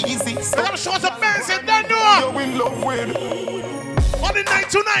so easy. They got Shottas Benz in that door. You in love with. On the night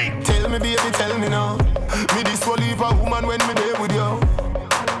tonight. Tell me, baby, tell me now. Me this will leave a woman when me there with you.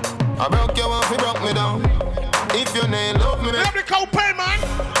 I broke you off, you broke me down. If your name love me, they have the co-pay, man.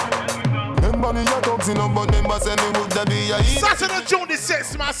 Remember me, your dogs in up, but remember say me would that be a Saturday, June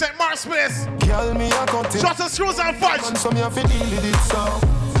 6th, man, St. Mark's Place. Girl, me a cut it. Shottas Screws and Fudge. And so me have to deal with it, so.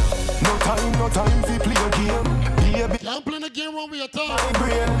 No time to play a game. Baby, can't play the game wrong with your tongue. My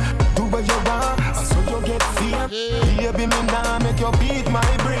brain, do what you want, so you get fear. Baby, me nah make you beat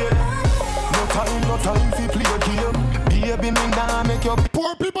my brain. No time to play a game. Baby, me nah make you.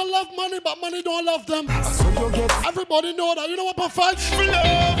 Poor people love money, but money don't love them. So you get. Everybody know that. You know what, Fudge?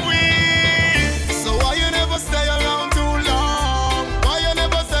 Love we. So why you never stay around too long? Why you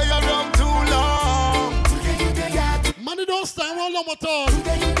never stay around too long? Money don't stand around long at all.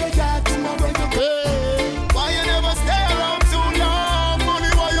 Hey. Why you never stay around too long? Money,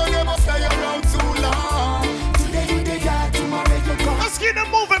 why you never stay around too long? Let's keep them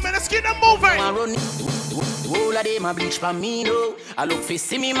moving, man. Let's keep them moving. The whole of them a bleach for me, no. I look for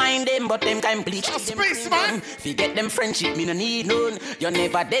see me mind them, but them kind bleach. Space, man. Forget them friendship, me no need none. You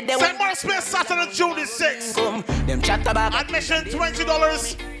never did them. St. Mark's Place, Saturday, June 6th. Come, them chat about admission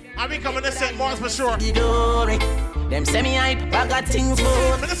 $20. And we coming to St. Mark's for sure. Them semi-hype, bag of things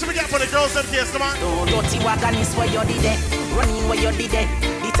for. But listen, we get for the girls in case, man. Don't dirty wagon is where you did it. Running where you did it.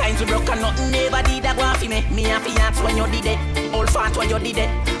 The times we broke and nothing never did that go for me. Me and fiance when you did it. Old fat when you did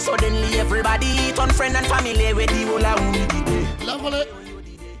it. Suddenly everybody turn friend and family with the whole of who we did it. Level it.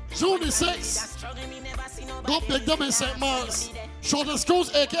 June 6th. Go big them in St. Mark's. Shottas Screws,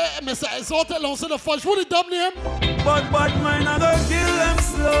 aka Mr. Exalted, alongside the Fudge. What the dumb name? But Badmind I go kill them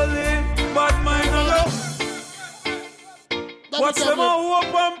slowly. Badmind I go. Watch them all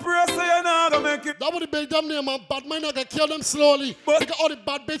hope and pray so you know gonna make it. That would be damn name, man. Badmind I gonna kill them slowly. But look at all the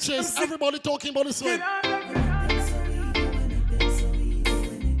bad bitches. Everybody talking about this one.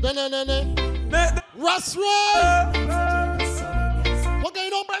 Russ Roy! What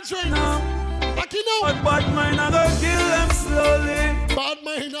going on, Benjamin? Like you know. But Badmind I go kill them slowly.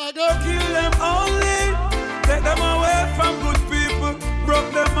 Badmind I go kill them only. Take them away from good people.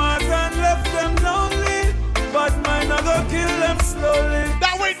 Broke them heart and left them lonely. Badmind I go kill them slowly.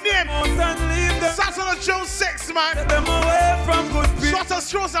 That way, name. Saturday, June 6th, man. Get them away from good people. Shottas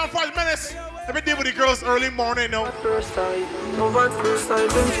Screws and 5 minutes. Let me deal with the girls early morning now. First time, over first time,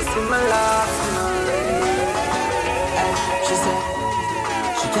 then she see my laugh. And she said,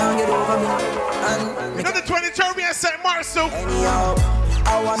 she can't get over me. And you know the 23rd, we at St. Mark's, so. Anyhow,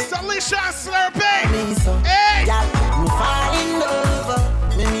 I want it. Salisha and Slurpee. me so. Hey! Yeah, me falling over.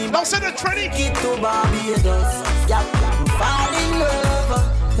 Me don't say the trendy. Get to Barbados. Yeah, me falling over.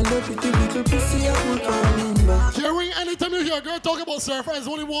 Hello, pretty little pussy, I will come back. Jerry, anytime you hear a girl talk about surfer, there's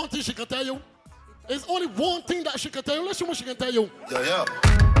only one thing she can tell you. There's only one thing that she can tell you. Let's see what she can tell you. Yeah.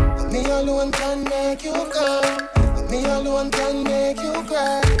 Me alone can make you come. Me alone can make you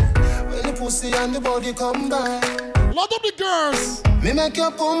cry. When the pussy and the body come by. Lot of the girls. Me make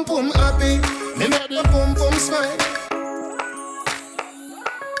your pum pum happy. Me make your pum pum smile.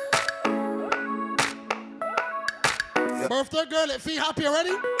 Birthday girl, it feel happy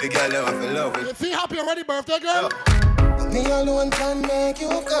already? The girl never feel love it. It feel happy already, birthday girl? Yeah. Me alone can make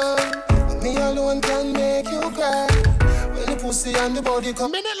you come. Me alone can make you cry. When the pussy and the body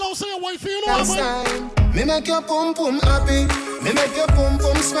come. Minute long say your wife, you know what? Me make your pum pum happy. Me make your pum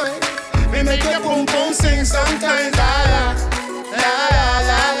pum smile. Me make your pum pum sing sometimes. La la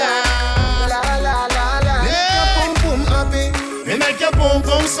la la la la la la la. Me make your pum pum happy. Me make your pum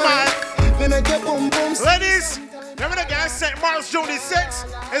pum smile. Me make your pum pum sing. Ladies, remember the guy St. Mark's June 6th?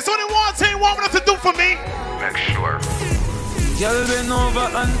 It's only one thing you want me to do for me. Make sure. Girl, bend over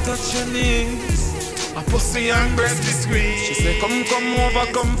and touch your knees. A pussy and breast is squeeze. She said, come over,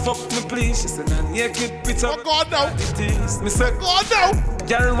 come fuck me please. She said, nah, yeah, keep it up. Oh God, no. It is. Me say, God, no.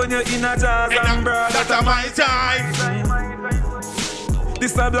 Girl, when you're in a jazz and broad, that's my time.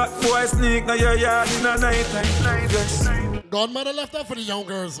 This a black boy sneak, now you're yard in a night time. Yes. Godmother left out for the young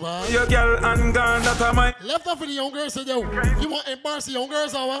girls, man. Your girl and gone, that a mine. Left out for the young girls, said, yo, you want to embarrass the young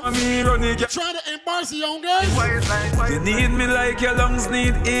girls, or what? Me running, trying to embarrass the young girls? You need me like your lungs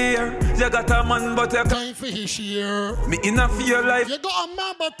need air. You got a man, but you time for his year. Me enough for your life. You got a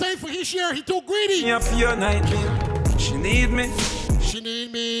man, but time for his year. He too greedy. Enough for your nightmare. She need me. She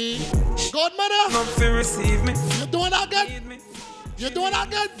need me. Godmother. Not to receive me. You doing that good? You doing that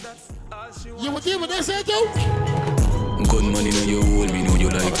good? You would deal with this here too? Gunman in your hole, me know you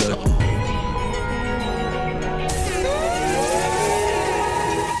like that.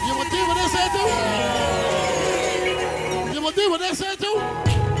 You would deal with this here too? You would deal with this here too?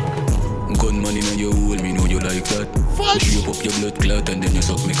 Gunman in your hole, me know you like that. Fudge. You pop your blood clot and then you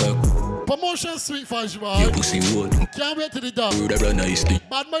suck me cock. Promotion sweet fudge, man. Your pussy wall. Can't wait to the dog. Word around nicely.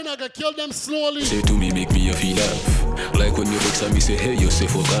 Badmind, I gonna kill them slowly. Say to me, make me a feel laugh. Like when you vex and me say, hey, you say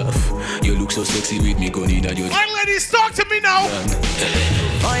fuck off. You look so sexy with me gun in at your. Alright, ladies, talk to me now.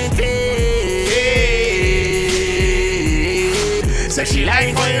 Say she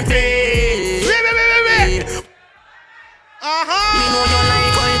like my face. Wait.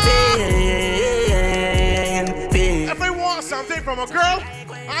 If I want something from a girl,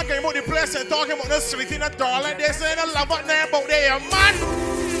 I came about the place and talking about the sweet in the darling. They say the love out there about there, man.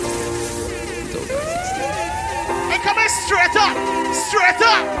 I coming straight up.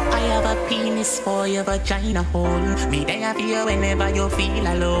 I have a penis for your vagina hole. Me there for you whenever you feel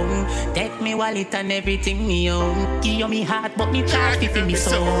alone. Take me wallet and everything me own. Give you me heart, but me charge it for me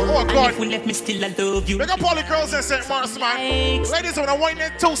soul. Oh God. And if you left me still, I love you. Look up all the girls in St. Mark's, man. Ladies wanna wine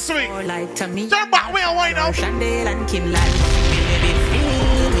it too sweet. Like to me. Turn back, we are wine now. Chandel and Kim Light. Baby,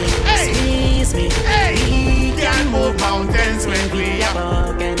 feel me, squeeze me. Hey, we can move mountains when we are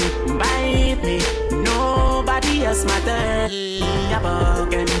broken. Bite me. Nobody else matter.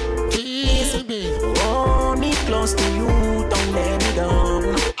 Broken. Kiss me. Hold me close to you. Don't let me go.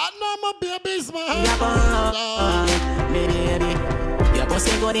 I know my baby's man. Baby. Your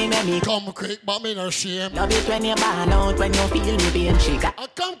pussy good in me. Come quick, but me no shame. Love it when you ball out, when you feel me pain. She got. I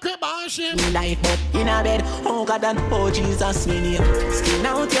come quick, but I shame. Light but in a bed. Oh God and oh Jesus, me name. Skin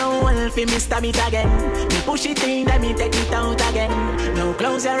out your wolf, me stab it again. Me push it in, then me take it out again. Now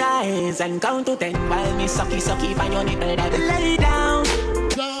close your eyes and count to 10 while me sucky find your nipple that lay down.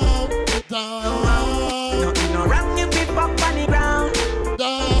 Nothing no wrong if it fuck on the ground.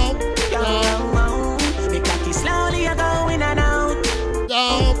 Down. Me cocky slowly a go in and out.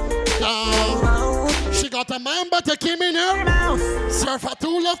 Down. She got a man but to come in her mouth. Surfer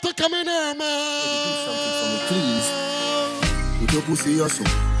too love to come in her mouth. Do something for me, please. Put your pussy also,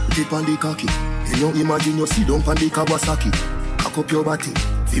 put it on the cocky. You don't imagine you sit down on the Kawasaki. Cock up your body,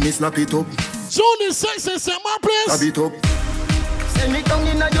 see me snap it up. June 6th is my place. Snap it up. Send me down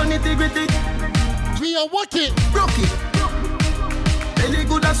in a your nitty-gritty. We are working. Broke it. Any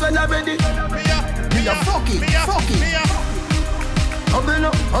good as when I'm ready. Me a fuck it. Hubble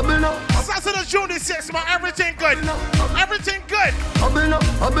no. Saturday, June 6th, man. Everything good. Everything good. Hubble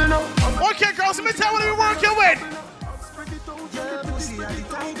no. Okay, girls, let me tell you what we're working with.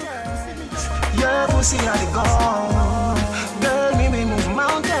 Your pussy at the gone. Girl, me move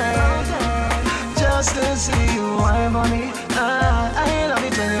mountains just to see you. I'm on me. I love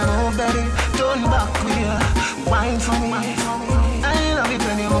it when you move, baby. Turn back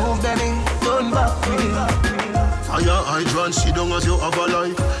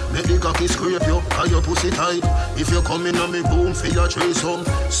cocky scrape you, cause your pussy tight. If you come in on me boom, feel your threesome.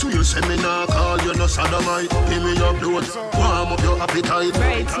 So you say me nah call you no sodomite. Give me your blood, warm up your appetite.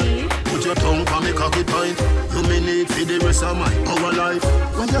 Put your tongue on me cocky pint. You me need for the rest of my our life.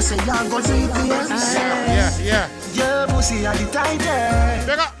 When you say you're gonna see the Yeah. Your pussy are the tightest.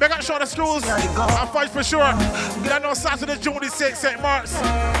 Big up Shorter Schools. I'll fight for sure. Then on Saturday, June the 6th, St. Mark's.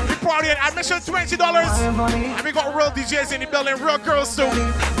 We party at admission $20. And we got real DJs in the building, real girls too.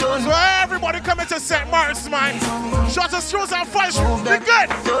 So everybody coming to St. Mark's, man. Shorter Schools and Fudge. Be good.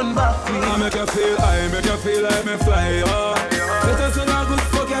 I make you feel like me fly. Let us know good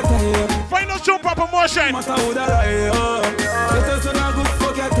fuck your time. Final jump up promotion. Matter who that I let us know good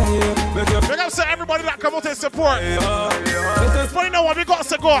fuck your time. Big up to everybody that come out and support. But you know what, we got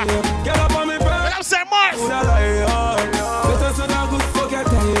to go. Get up on me, bro. Big up St. Mark's. Let us know good fuck your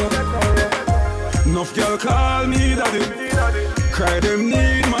time. Enough girl call me daddy. Cry them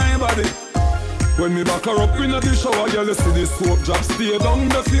need my body. When me back her up in the shower, girl, you see the soap drop stay down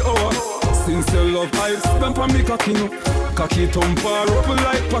the few hours. Since you love ice, them pa me cocky no. Cocky thumper up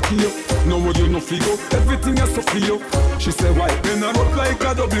like Packy. No more you no figure, everything is so for you. She say why, then I up like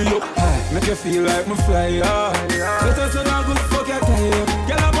a W. Make you feel like me fly, Let us know good fuck your time.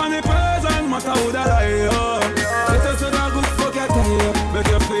 Girl up on the person, matter who that I Let us know good fuck your time. Make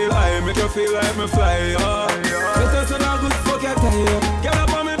you feel like me fly,